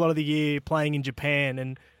spend a lot of the year playing in Japan,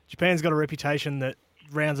 and Japan's got a reputation that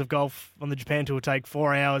rounds of golf on the Japan Tour take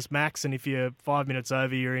 4 hours max, and if you're 5 minutes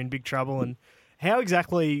over, you're in big trouble. And how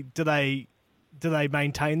exactly do they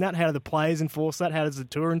maintain that? How do the players enforce that? How does the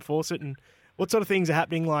tour enforce it? And what sort of things are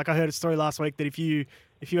happening? Like, I heard a story last week that if you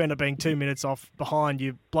end up being 2 minutes off behind,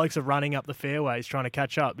 your blokes are running up the fairways trying to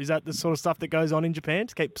catch up. Is that the sort of stuff that goes on in Japan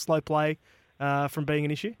to keep slow play from being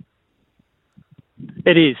an issue?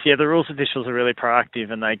 It is, yeah. The rules officials are really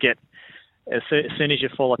proactive, and they get, as soon as you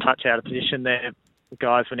fall a touch out of position, they're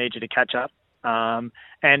guys, we need you to catch up. And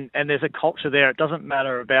there's a culture there. It doesn't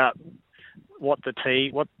matter about what the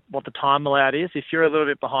time allowed is. If you're a little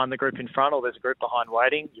bit behind the group in front, or there's a group behind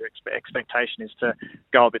waiting, your expectation is to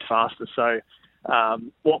go a bit faster. So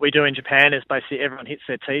what we do in Japan is basically everyone hits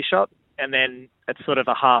their tee shot, and then it's sort of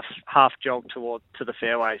a half jog to the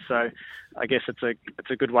fairway. So I guess it's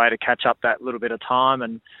a good way to catch up that little bit of time.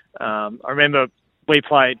 And I remember we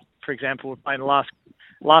played, for example, we played the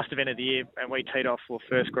last event of the year, and we teed off for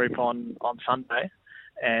first group on Sunday,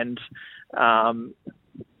 and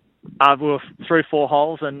we were through 4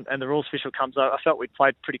 holes, and the rules official comes over. I felt we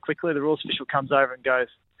played pretty quickly. The rules official comes over and goes,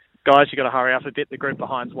 "Guys, you got to hurry up a bit. The group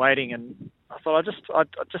behind's waiting." And I thought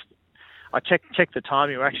I checked the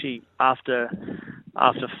time. You were actually after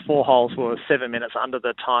 4 holes, we were 7 minutes under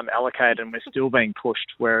the time allocated, and we're still being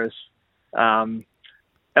pushed. Whereas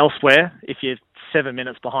elsewhere, if you're 7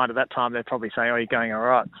 minutes behind at that time, they're probably saying, "Oh, you're going all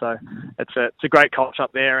right." So it's a great culture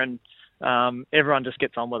up there, and everyone just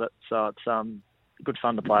gets on with it. So it's good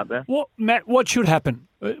fun to play up there. Matt, what should happen?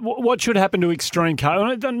 What should happen to extreme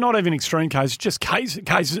cases? Not even extreme cases, just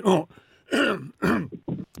cases. Oh,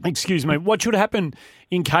 excuse me. What should happen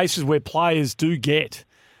in cases where players do get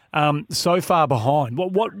so far behind?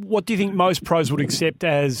 What do you think most pros would accept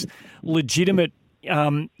as legitimate,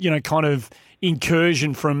 kind of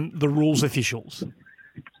incursion from the rules officials?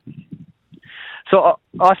 So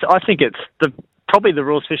I think it's probably the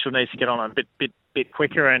rules official needs to get on a bit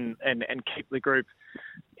quicker and keep the group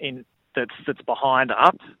in that's behind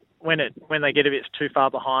up. When they get a bit too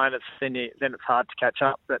far behind, then it's hard to catch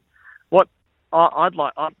up. But what I'd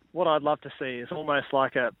love to see is almost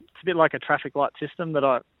like it's a bit like a traffic light system that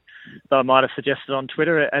I might have suggested on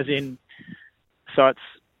Twitter, as in, so it's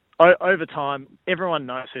over time everyone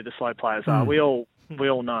knows who the slow players are. We all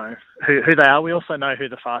know who they are. We also know who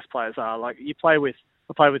the fast players are. Like I played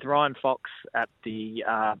with Ryan Fox at the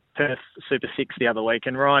Perth Super 6 the other week,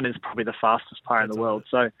 and Ryan is probably the fastest player in the world.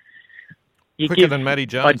 So quicker than Matty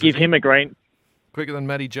Jones. I'd give him a green. Quicker than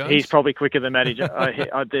Matty Jones. He's probably quicker than Matty Jones.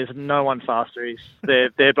 There's no one faster.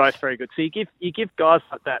 They're both very good. So you give guys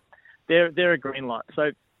like that, they're a green light.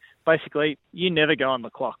 So basically, you never go on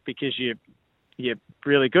the clock because you're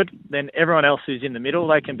really good. Then everyone else who's in the middle,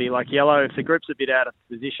 they can be like yellow. If the group's a bit out of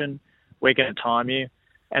position, we're going to time you.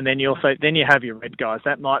 And then you have your red guys.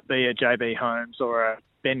 That might be a JB Holmes or a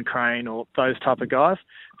Ben Crane or those type of guys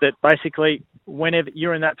that basically whenever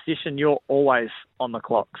you're in that position, you're always on the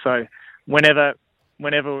clock. So whenever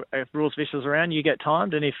a rules official's around, you get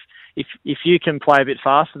timed. And if you can play a bit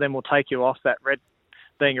faster, then we'll take you off that red,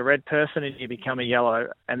 being a red person, and you become a yellow.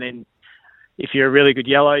 And then if you're a really good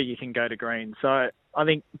yellow, you can go to green. So I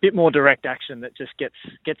think a bit more direct action that just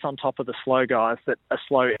gets on top of the slow guys that are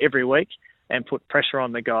slow every week, and put pressure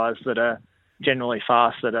on the guys that are generally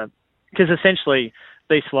fast. Because essentially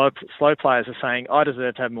these slow players are saying, "I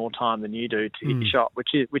deserve to have more time than you do to hit your shot,"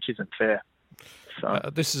 which isn't fair. So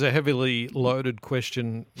this is a heavily loaded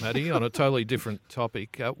question, Matty, on a totally different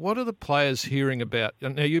topic. What are the players hearing about?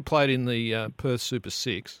 Now, you played in the Perth Super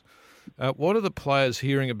 6. What are the players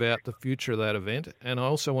hearing about the future of that event? And I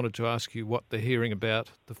also wanted to ask you what they're hearing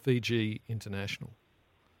about the Fiji International.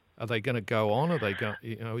 Are they going to go on? Are they going?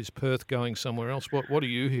 Is Perth going somewhere else? What are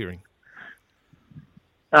you hearing?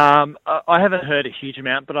 I haven't heard a huge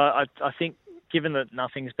amount, but I think given that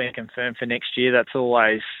nothing's been confirmed for next year, that's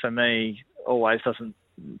always, for me,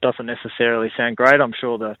 doesn't necessarily sound great. I'm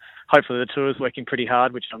sure hopefully the tour is working pretty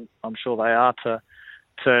hard, which I'm sure they are,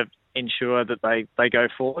 to ensure that they go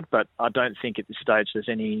forward. But I don't think at this stage there's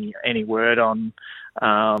any word on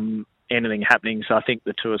anything happening. So I think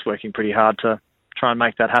the tour is working pretty hard to try and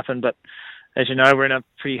make that happen. But as you know, we're in a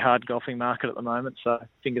pretty hard golfing market at the moment, so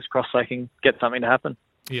fingers crossed they can get something to happen.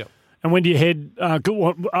 Yeah. And when do you head,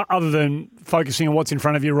 other than focusing on what's in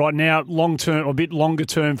front of you right now, long-term or a bit longer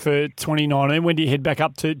term for 2019, when do you head back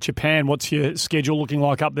up to Japan? What's your schedule looking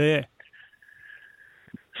like up there?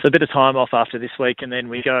 So a bit of time off after this week, and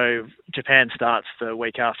then Japan starts the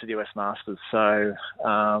week after the US Masters. So,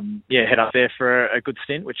 head up there for a good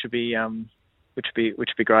stint, which would be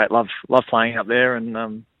great. Love playing up there,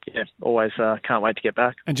 and always can't wait to get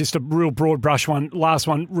back. And just a real broad brush one, last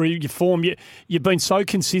one, your form, you've been so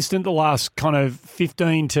consistent the last kind of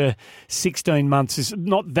 15 to 16 months. There's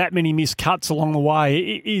not that many missed cuts along the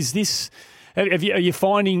way. Is this, are you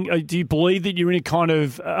finding, do you believe that you're in a kind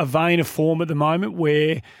of a vein of form at the moment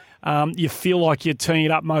where you feel like you're teeing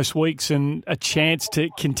it up most weeks and a chance to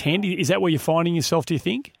contend? Is that where you're finding yourself, do you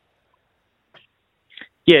think?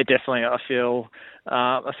 Yeah, definitely. I feel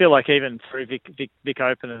like even through Vic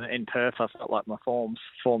Open and in Perth, I felt like my form's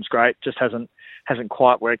great. Just hasn't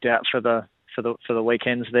quite worked out for the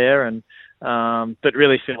weekends there, and but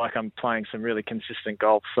really feel like I'm playing some really consistent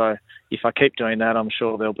golf. So if I keep doing that, I'm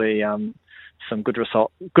sure there'll be some good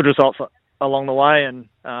results along the way, and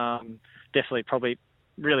definitely probably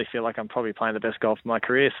really feel like I'm probably playing the best golf of my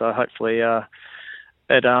career. So hopefully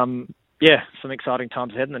some exciting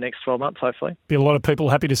times ahead in the next 12 months, hopefully. Be a lot of people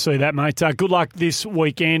happy to see that, mate. Good luck this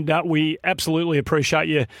weekend. We absolutely appreciate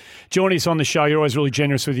you joining us on the show. You're always really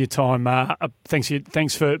generous with your time.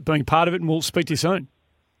 Thanks for being part of it, and we'll speak to you soon.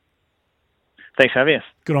 Thanks for having us.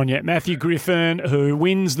 Good on you. Matthew Griffin, who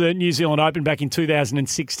wins the New Zealand Open back in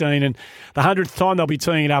 2016, and the 100th time they'll be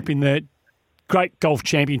teeing it up in the great golf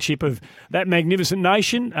championship of that magnificent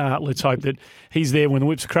nation. Let's hope that he's there when the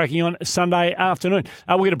whips are cracking on Sunday afternoon.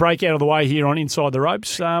 We're going to break out of the way here on Inside the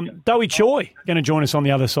Ropes. Dowie Choi going to join us on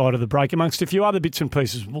the other side of the break, amongst a few other bits and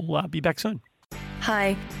pieces. We'll be back soon.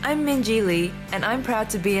 Hi, I'm Minjee Lee, and I'm proud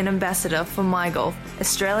to be an ambassador for MyGolf,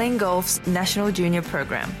 Australian Golf's national junior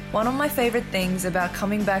program. One of my favourite things about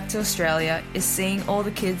coming back to Australia is seeing all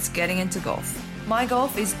the kids getting into golf.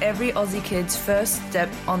 MyGolf is every Aussie kid's first step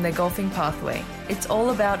on their golfing pathway. It's all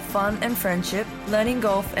about fun and friendship, learning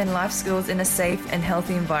golf and life skills in a safe and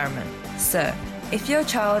healthy environment. So, if your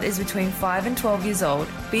child is between 5 and 12 years old,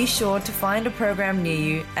 be sure to find a program near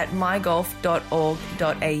you at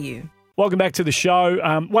mygolf.org.au. Welcome back to the show.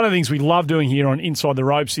 One of the things we love doing here on Inside the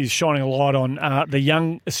Ropes is shining a light on the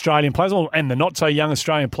young Australian players and the not-so-young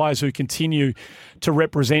Australian players who continue to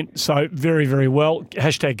represent so very, very well.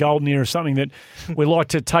 Hashtag Golden Era is something that we like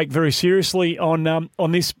to take very seriously on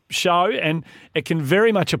this show, and it can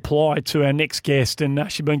very much apply to our next guest.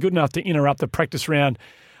 And she's been good enough to interrupt the practice round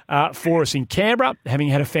for us in Canberra, having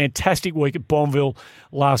had a fantastic week at Bonville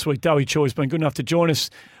last week. Dowie Choi has been good enough to join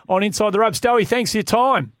us on Inside the Ropes. Dowie, thanks for your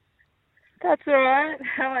time. That's all right.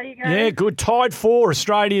 How are you guys? Yeah, good. Tied for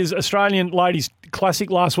Australian Ladies Classic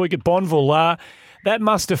last week at Bonville. That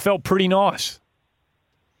must have felt pretty nice.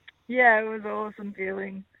 Yeah, it was an awesome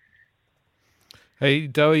feeling. Hey,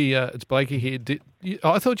 Dowie, it's Blakey here.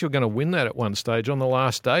 I thought you were going to win that at one stage on the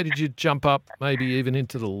last day. Did you jump up maybe even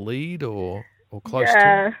into the lead or close to it?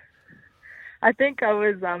 Yeah, I think I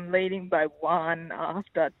was leading by one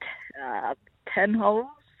after 10 holes.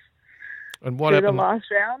 And what happened? The last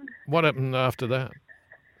round. What happened after that?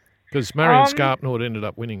 Because Marion Scarpnord ended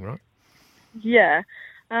up winning, right? Yeah.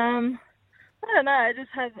 I don't know. I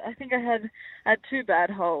think I had two bad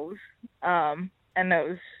holes, and it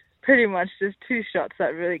was pretty much just two shots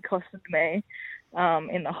that really costed me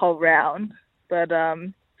in the whole round. But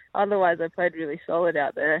otherwise, I played really solid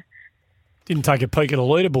out there. Didn't take a peek at a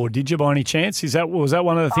leaderboard, did you, by any chance? Was that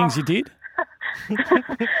one of the things you did?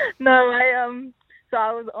 No, So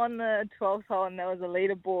I was on the 12th hole, and there was a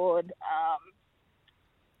leaderboard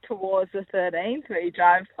towards the 13th where you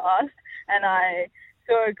drive past, and I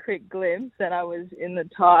saw a quick glimpse, and I was in the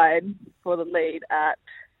tide for the lead at,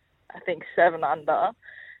 I think, 7 under,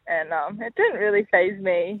 and it didn't really faze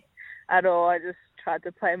me at all. I just tried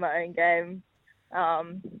to play my own game.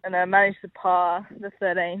 And I managed to par the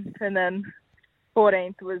 13th, and then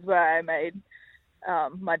 14th was where I made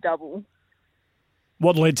my double.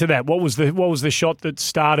 What led to that? What was the shot that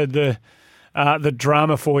started the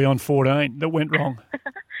drama for you on 14 that went wrong?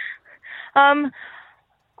 I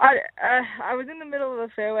was in the middle of the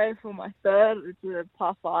fairway for my third, which was a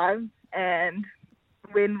par 5, and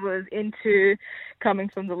wind was coming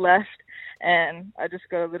from the left, and I just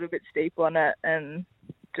got a little bit steep on it and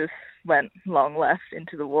just went long left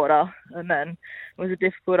into the water, and then it was a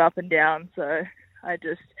difficult up and down, so I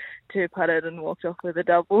just two-putted and walked off with a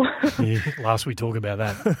double. Yeah, last we talk about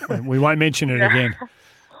that. We won't mention it again.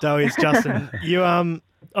 Dowie, it's Justin. You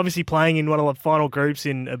obviously playing in one of the final groups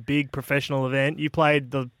in a big professional event. You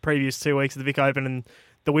played the previous 2 weeks of the Vic Open and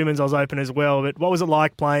the Women's Oz Open as well, but what was it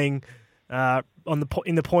like playing in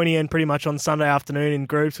the pointy end pretty much on Sunday afternoon in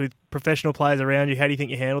groups with professional players around you? How do you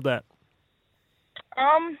think you handled that?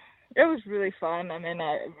 It was really fun. I mean,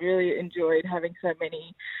 I really enjoyed having so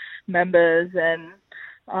many members and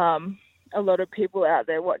a lot of people out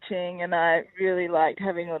there watching, and I really liked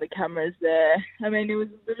having all the cameras there. I mean, it was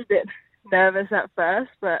a little bit nervous at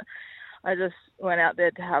first, but I just went out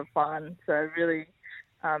there to have fun, so I really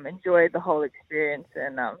enjoyed the whole experience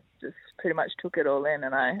and just pretty much took it all in,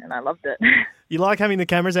 and I loved it. You like having the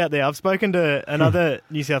cameras out there. I've spoken to another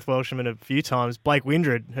New South Welshman a few times, Blake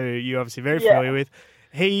Windred, who you're obviously very familiar with.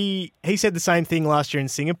 He said the same thing last year in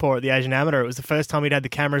Singapore at the Asian Amateur. It was the first time he'd had the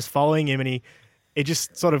cameras following him, and it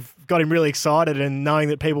just sort of got him really excited, and knowing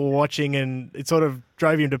that people were watching, and it sort of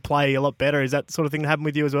drove him to play a lot better. Is that the sort of thing that happened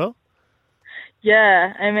with you as well?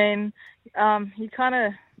 Yeah, I mean, you kind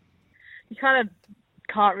of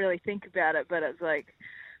can't really think about it, but it's like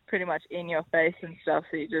pretty much in your face and stuff,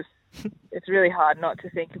 so it's really hard not to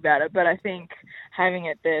think about it. But I think having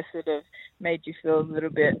it there sort of made you feel a little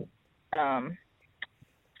bit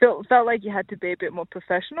felt like you had to be a bit more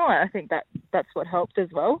professional. I think that's what helped as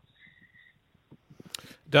well.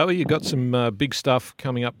 Dowie, you got some big stuff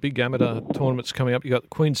coming up, big amateur tournaments coming up. You got the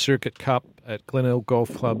Queen's Circuit Cup at Glenelg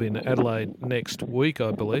Golf Club in Adelaide next week, I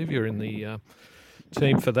believe. You're in the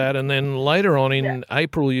team for that. And then later on in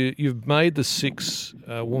April, you've made the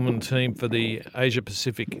 6-woman team for the Asia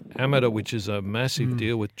Pacific Amateur, which is a massive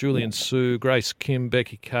deal with Julian Su, Grace Kim,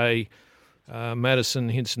 Becky Kay, Madison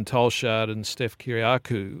Hinson-Tolshard and Steph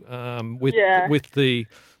Kyriakou, with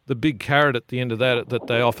the big carrot at the end of that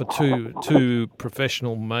they offer two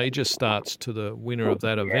professional major starts to the winner of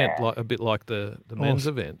that event, a bit like the men's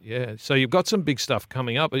event. Yeah, so you've got some big stuff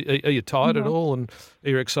coming up. Are you tired at all, and are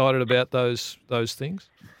you excited about those things?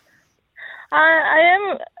 I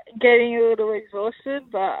am getting a little exhausted,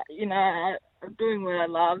 but I'm doing what I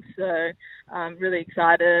love, so I'm really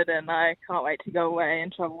excited, and I can't wait to go away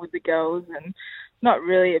and travel with the girls. And not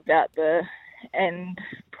really about the end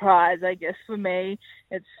prize, I guess. For me,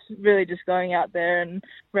 it's really just going out there and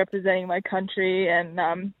representing my country and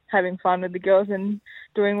having fun with the girls and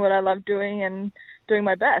doing what I love doing and doing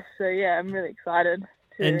my best. So yeah, I'm really excited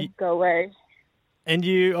to go away. And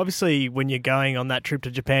you obviously, when you're going on that trip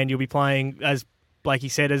to Japan, you'll be playing, as Blakey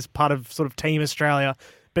said, as part of sort of Team Australia.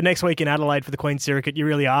 But next week in Adelaide for the Queen's Circuit, you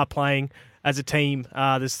really are playing as a team.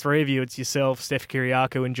 There's 3 of you. It's yourself, Steph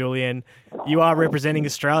Kyriakou and Julianne. You are representing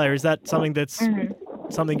Australia. Is that something that's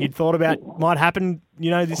something you'd thought about might happen,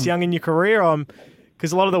 this young in your career?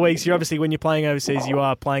 Because a lot of the weeks, you're obviously, when you're playing overseas, you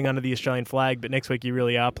are playing under the Australian flag, but next week you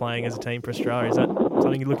really are playing as a team for Australia. Is that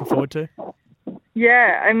something you're looking forward to?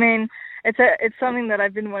 Yeah, I mean, it's something that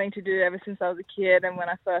I've been wanting to do ever since I was a kid and when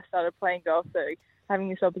I first started playing golf, so having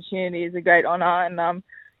this opportunity is a great honour, and I'm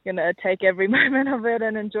going to take every moment of it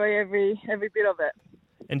and enjoy every bit of it.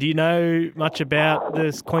 And do you know much about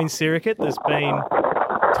this Queen's Circuit? There's been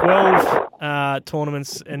 12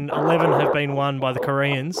 tournaments and 11 have been won by the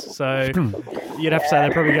Koreans, so you'd have to say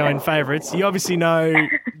they're probably going favourites. You obviously know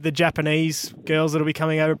the Japanese girls that will be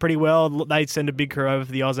coming over pretty well. They send a big crew over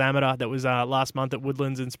for the Oz Amateur that was last month at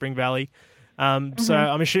Woodlands in Spring Valley. So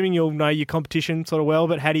I'm assuming you'll know your competition sort of well,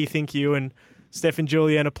 but how do you think you and Steph and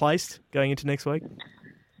Julianne are placed going into next week?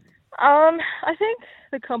 I think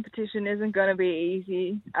the competition isn't going to be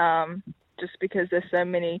easy, just because there's so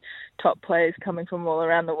many top players coming from all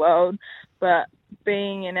around the world. But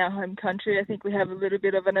being in our home country, I think we have a little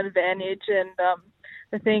bit of an advantage. And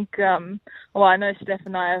I think, I know Steph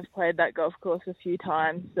and I have played that golf course a few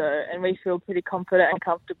times, and we feel pretty confident and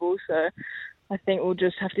comfortable. So I think we'll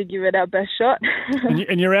just have to give it our best shot.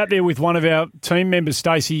 And you're out there with one of our team members,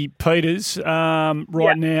 Stacey Peters,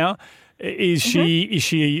 now. Is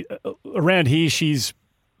she around here? She's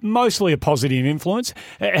mostly a positive influence.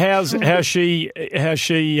 How's she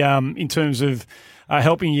in terms of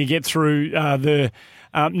helping you get through the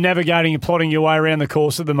navigating and plotting your way around the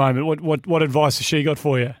course at the moment. What advice has she got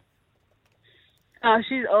for you? Oh,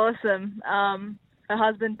 she's awesome. Her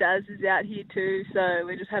husband Daz is out here too, so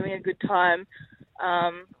we're just having a good time,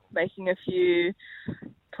 making a few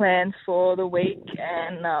plans for the week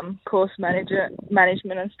and course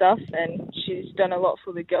management and stuff. And she's done a lot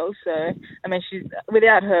for the girls. So I mean,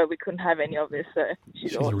 without her, we couldn't have any of this. So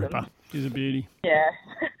she's awesome. A ripper. She's a beauty. Yeah.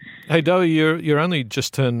 Hey, Doe, you're only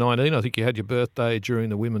just turned 19. I think you had your birthday during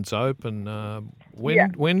the Women's Open.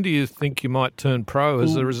 When do you think you might turn pro?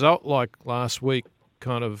 As a result, like last week,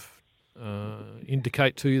 kind of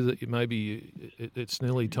indicate to you that it's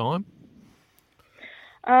nearly time?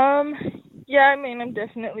 Yeah, I mean, I'm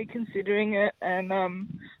definitely considering it, and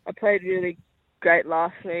I played really great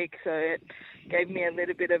last week, so it gave me a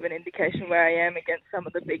little bit of an indication where I am against some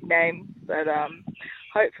of the big names. But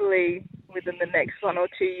hopefully, within the next 1 or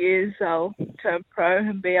 2 years, I'll turn pro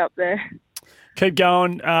and be up there. Keep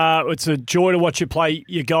going. It's a joy to watch you play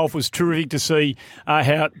your golf. It was terrific to see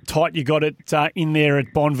how tight you got it in there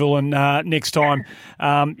at Bonneville. And next time,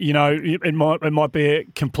 it might be a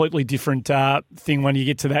completely different thing when you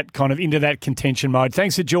get to that kind of into that contention mode.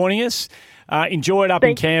 Thanks for joining us. Enjoy it up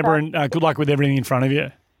in Canberra, and good luck with everything in front of you.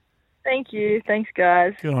 Thank you. Thanks,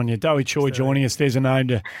 guys. Good on you. Doe Choi joining us. There's a name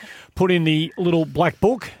to put in the little black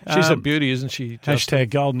book. She's a beauty, isn't she? Hashtag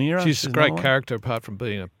Golden Era. She's a great character, apart from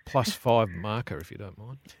being a +5 marker, if you don't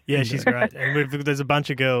mind. Yeah, she's great. And there's a bunch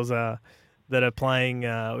of girls that are playing.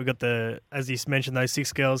 We've got as you mentioned, those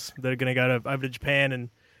 6 girls that are going to go over to Japan, and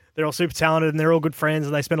they're all super talented, and they're all good friends,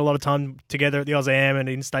 and they spend a lot of time together at the AusAM and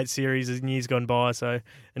in-state series as years gone by.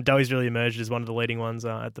 And Doe's really emerged as one of the leading ones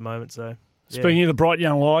at the moment. So. Speaking of the bright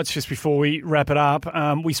young lights, just before we wrap it up,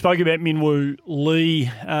 we spoke about Minwoo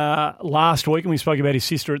Lee last week, and we spoke about his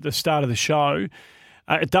sister at the start of the show.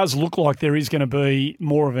 It does look like there is going to be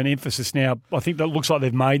more of an emphasis now. I think that looks like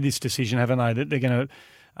they've made this decision, haven't they, that they're going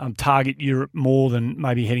to target Europe more than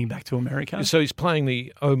maybe heading back to America. So he's playing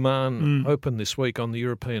the Oman Open this week on the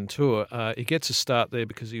European Tour. He gets a start there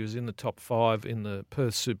because he was in the top 5 in the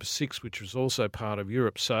Perth Super 6, which was also part of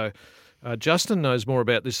Europe. So Justin knows more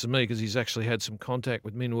about this than me because he's actually had some contact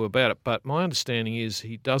with Minwoo about it. But my understanding is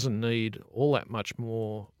he doesn't need all that much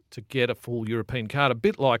more to get a full European card, a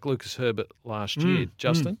bit like Lucas Herbert last year.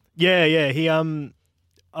 Justin? Yeah. He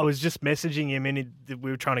I was just messaging him, and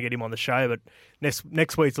we were trying to get him on the show, but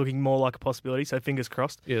next week's looking more like a possibility, so fingers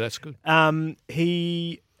crossed. Yeah, that's good.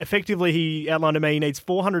 He outlined to me he needs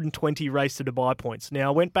 420 Race to Dubai points. Now,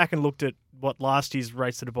 I went back and looked at what last year's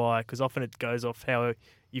Race to Dubai, because often it goes off how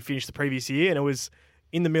you finished the previous year, and it was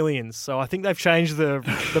in the millions. So I think they've changed the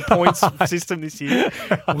points system this year.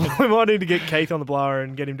 We might need to get Keith on the blower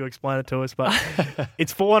and get him to explain it to us. But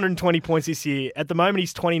it's 420 points this year. At the moment,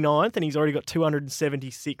 he's 29th, and he's already got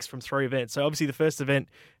 276 from 3 events. So obviously the first event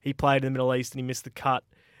he played in the Middle East and he missed the cut,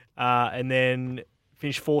 and then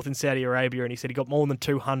finished 4th in Saudi Arabia, and he said he got more than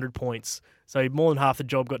 200 points. So more than half the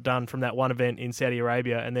job got done from that one event in Saudi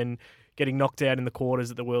Arabia, and then getting knocked out in the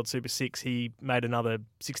quarters at the World Super 6, he made another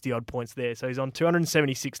 60-odd points there. So he's on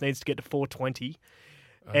 276, needs to get to 420.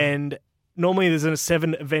 And normally there's a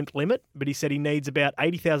 7-event limit, but he said he needs about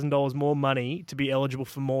 $80,000 more money to be eligible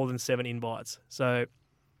for more than 7 invites. So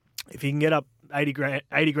if he can get up 80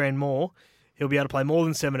 grand more, he'll be able to play more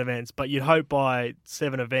than 7 events. But you'd hope by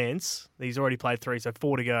 7 events, he's already played 3, so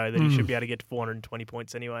 4 to go, that he should be able to get to 420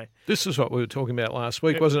 points anyway. This is what we were talking about last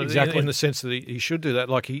week, wasn't it? Exactly. In the sense that he should do that.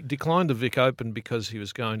 Like, he declined the Vic Open because he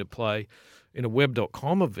was going to play in a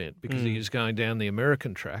Web.com event because he was going down the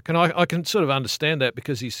American track. And I can sort of understand that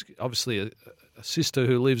because he's obviously a sister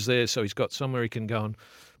who lives there, so he's got somewhere he can go and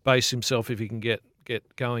base himself if he can get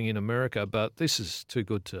going in America. But this is too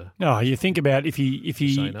good to... No, you think about if he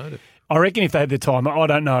say no to. I reckon if they had the time, I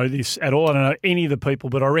don't know this at all, I don't know any of the people,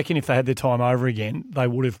 but I reckon if they had their time over again, they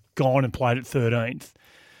would have gone and played at 13th,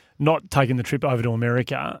 not taken the trip over to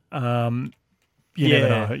America. You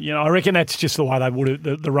never know. I reckon that's just the way they would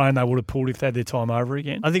have, the rein they would have pulled if they had their time over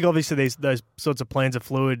again. I think obviously those sorts of plans are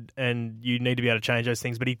fluid, and you need to be able to change those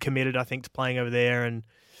things. But he committed, I think, to playing over there, and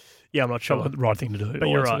I'm not sure. The right thing to do. But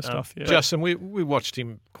you're right. Stuff, yeah. Justin, we watched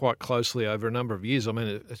him quite closely over a number of years. I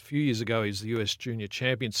mean, a few years ago, he's the US Junior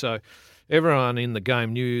Champion, so everyone in the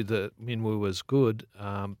game knew that Minwoo was good.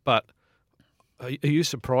 But are you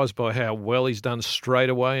surprised by how well he's done straight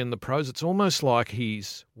away in the pros? It's almost like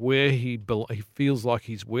he's where he feels like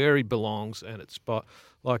he's where he belongs, and it's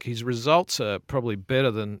like his results are probably better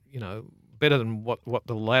than what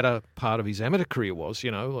the latter part of his amateur career was.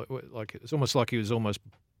 Like it's almost like he was almost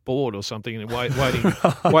bored or something and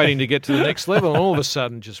waiting to get to the next level, and all of a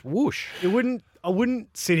sudden just whoosh. I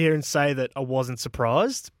wouldn't sit here and say that I wasn't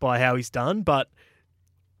surprised by how he's done, but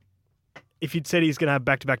if you'd said he's going to have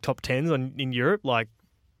back-to-back top 10s in Europe, like,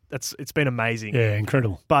 it's been amazing. Yeah,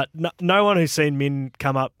 incredible. But no one who's seen Min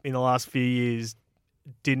come up in the last few years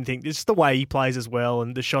didn't think this is the way he plays as well,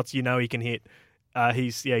 and the shots he can hit.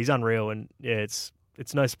 He's unreal, and it's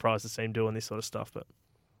no surprise to see him doing this sort of stuff. But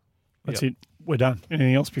that's it. We're done.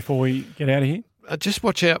 Anything else before we get out of here? Just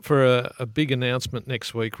watch out for a big announcement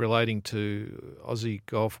next week relating to Aussie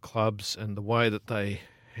golf clubs and the way that they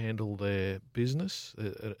handle their business.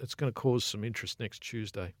 It's going to cause some interest next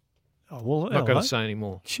Tuesday. Oh, well, I'm not going to say any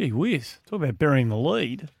more. Gee whiz. Talk about burying the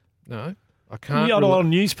lead. No, I can't. You got a lot of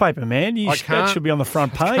newspaper, man. That should be on the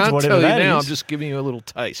front page, I can't whatever tell that you now. is. I'm just giving you a little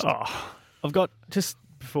taste. Oh, I've got, just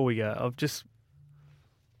before we go,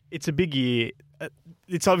 it's a big year.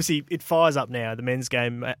 It's obviously, it fires up now, the men's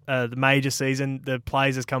game, the major season, the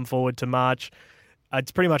players has come forward to March.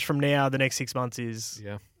 It's pretty much from now, the next 6 months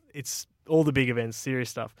it's all the big events, serious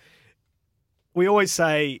stuff. We always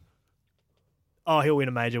say, oh, he'll win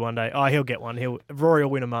a major one day. Oh, he'll get one. Rory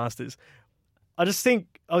will win a Masters. I was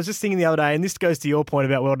just thinking the other day, and this goes to your point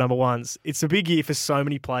about world number ones. It's a big year for so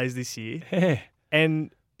many players this year. Yeah.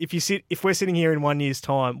 And if we're sitting here in 1 year's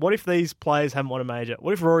time, what if these players haven't won a major?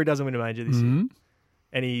 What if Rory doesn't win a major this year?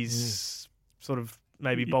 And he's sort of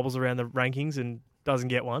maybe bobbles around the rankings and doesn't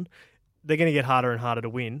get one? They're going to get harder and harder to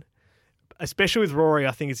win. Especially with Rory,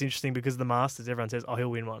 I think it's interesting because of the Masters. Everyone says, oh,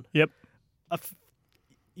 he'll win one. Yep.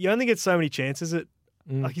 You only get so many chances.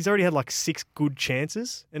 Like, he's already had like 6 good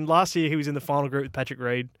chances. And last year he was in the final group with Patrick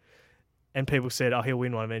Reed, and people said, oh, he'll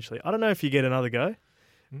win one eventually. I don't know if you get another go.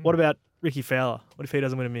 What about Ricky Fowler? What if he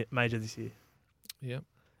doesn't win a major this year? Yep.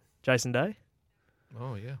 Jason Day?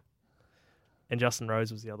 Oh, yeah. And Justin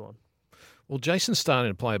Rose was the other one. Well, Jason's starting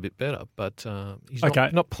to play a bit better, but he's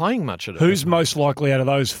not playing much at it. Who's most likely out of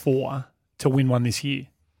those 4 to win one this year?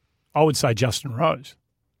 I would say Justin Rose.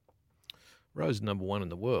 Rose is number 1 in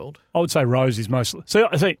the world. I would say Rose is most. So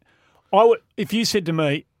I think if you said to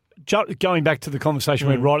me, going back to the conversation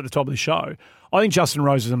we had right at the top of the show, I think Justin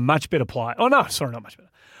Rose is a much better player. Oh, no, sorry, not much better.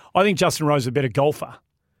 I think Justin Rose is a better golfer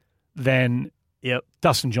than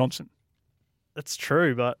Dustin Johnson. That's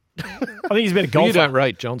true, but I think he's a better golfer. You don't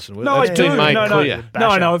rate Johnson. No, That's I do. been made clear.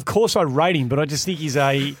 No, of course I rate him, but I just think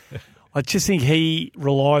I just think he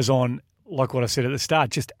relies on, like what I said at the start,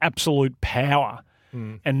 just absolute power.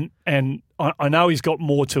 And I know he's got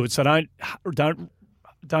more to it, so don't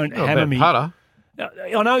hammer me. Putter.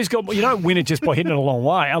 I know he's got. You don't win it just by hitting it a long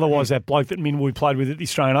way. Otherwise, that bloke that we played with at the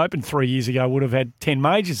Australian Open 3 years ago would have had 10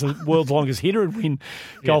 majors. The world's longest hitter would win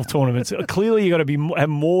golf tournaments. Clearly, you got to have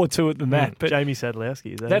more to it than that. But Jamie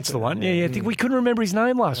Sadlowski, that's the one. Yeah. I think we couldn't remember his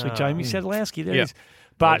name last week. Jamie Sadlowski. There he is.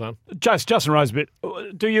 Well But Justin Rose,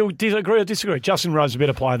 do you agree or disagree? Justin Rose is a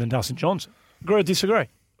better player than Dustin Johnson. Agree or disagree?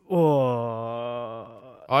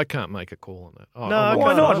 I can't make a call on that. No,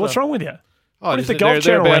 why not? What's wrong with you? Oh, if the Golf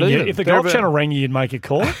Channel rang you, you'd make a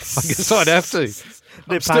call. I guess I'd have to.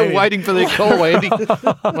 I'm still waiting for their call, Andy.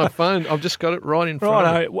 My phone, I've just got it right in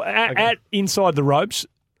front of me. At Inside the Ropes,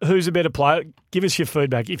 who's a better player? Give us your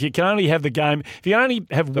feedback. If you can only have the game, if you only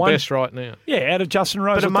have the one. The best right now. Yeah, out of Justin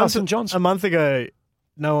Rose or Dustin Johnson. A month ago,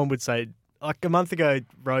 no one would say. Like a month ago,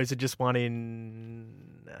 Rose had just won in.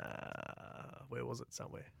 Where was it?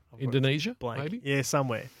 Somewhere. Indonesia, maybe? Yeah,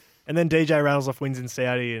 somewhere. And then DJ rattles off wins in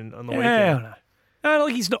Saudi and on the weekend. Yeah, no,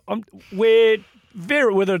 he's not. We're at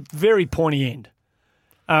the very pointy end.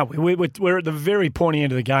 We're at the very pointy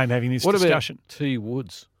end of the game having this discussion. What about T.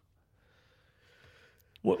 Woods?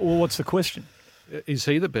 What's the question? Is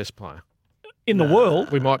he the best player? In the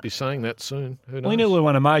world? We might be saying that soon. Who knows? Well, he nearly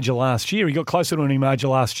won a major last year. He got closer to winning a major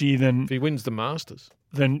last year than... If he wins the Masters.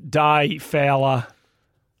 Than Day, Fowler...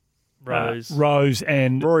 Rose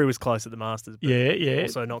and... Rory was close at the Masters. But yeah.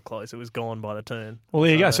 Also not close. It was gone by the turn. Well,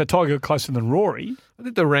 there you go. So Tiger got closer than Rory. I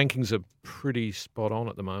think the rankings are pretty spot on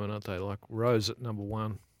at the moment, aren't they? Like Rose at number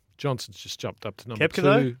 1. Johnson's just jumped up to number Koepka 2.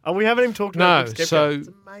 Though? Oh, we haven't even talked about Koepka. So, it's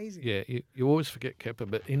amazing. Yeah, you always forget Koepka,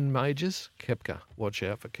 but in majors, Koepka. Watch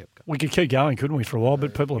out for Koepka. We could keep going, couldn't we, for a while?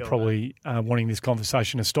 But people are probably wanting this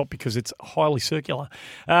conversation to stop because it's highly circular.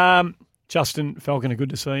 Justin Falconer, good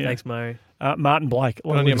to see you. Thanks, Murray. Martin Blake,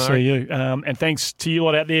 good to see you. And thanks to you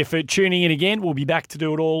lot out there for tuning in again. We'll be back to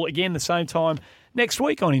do it all again the same time next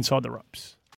week on Inside the Ropes.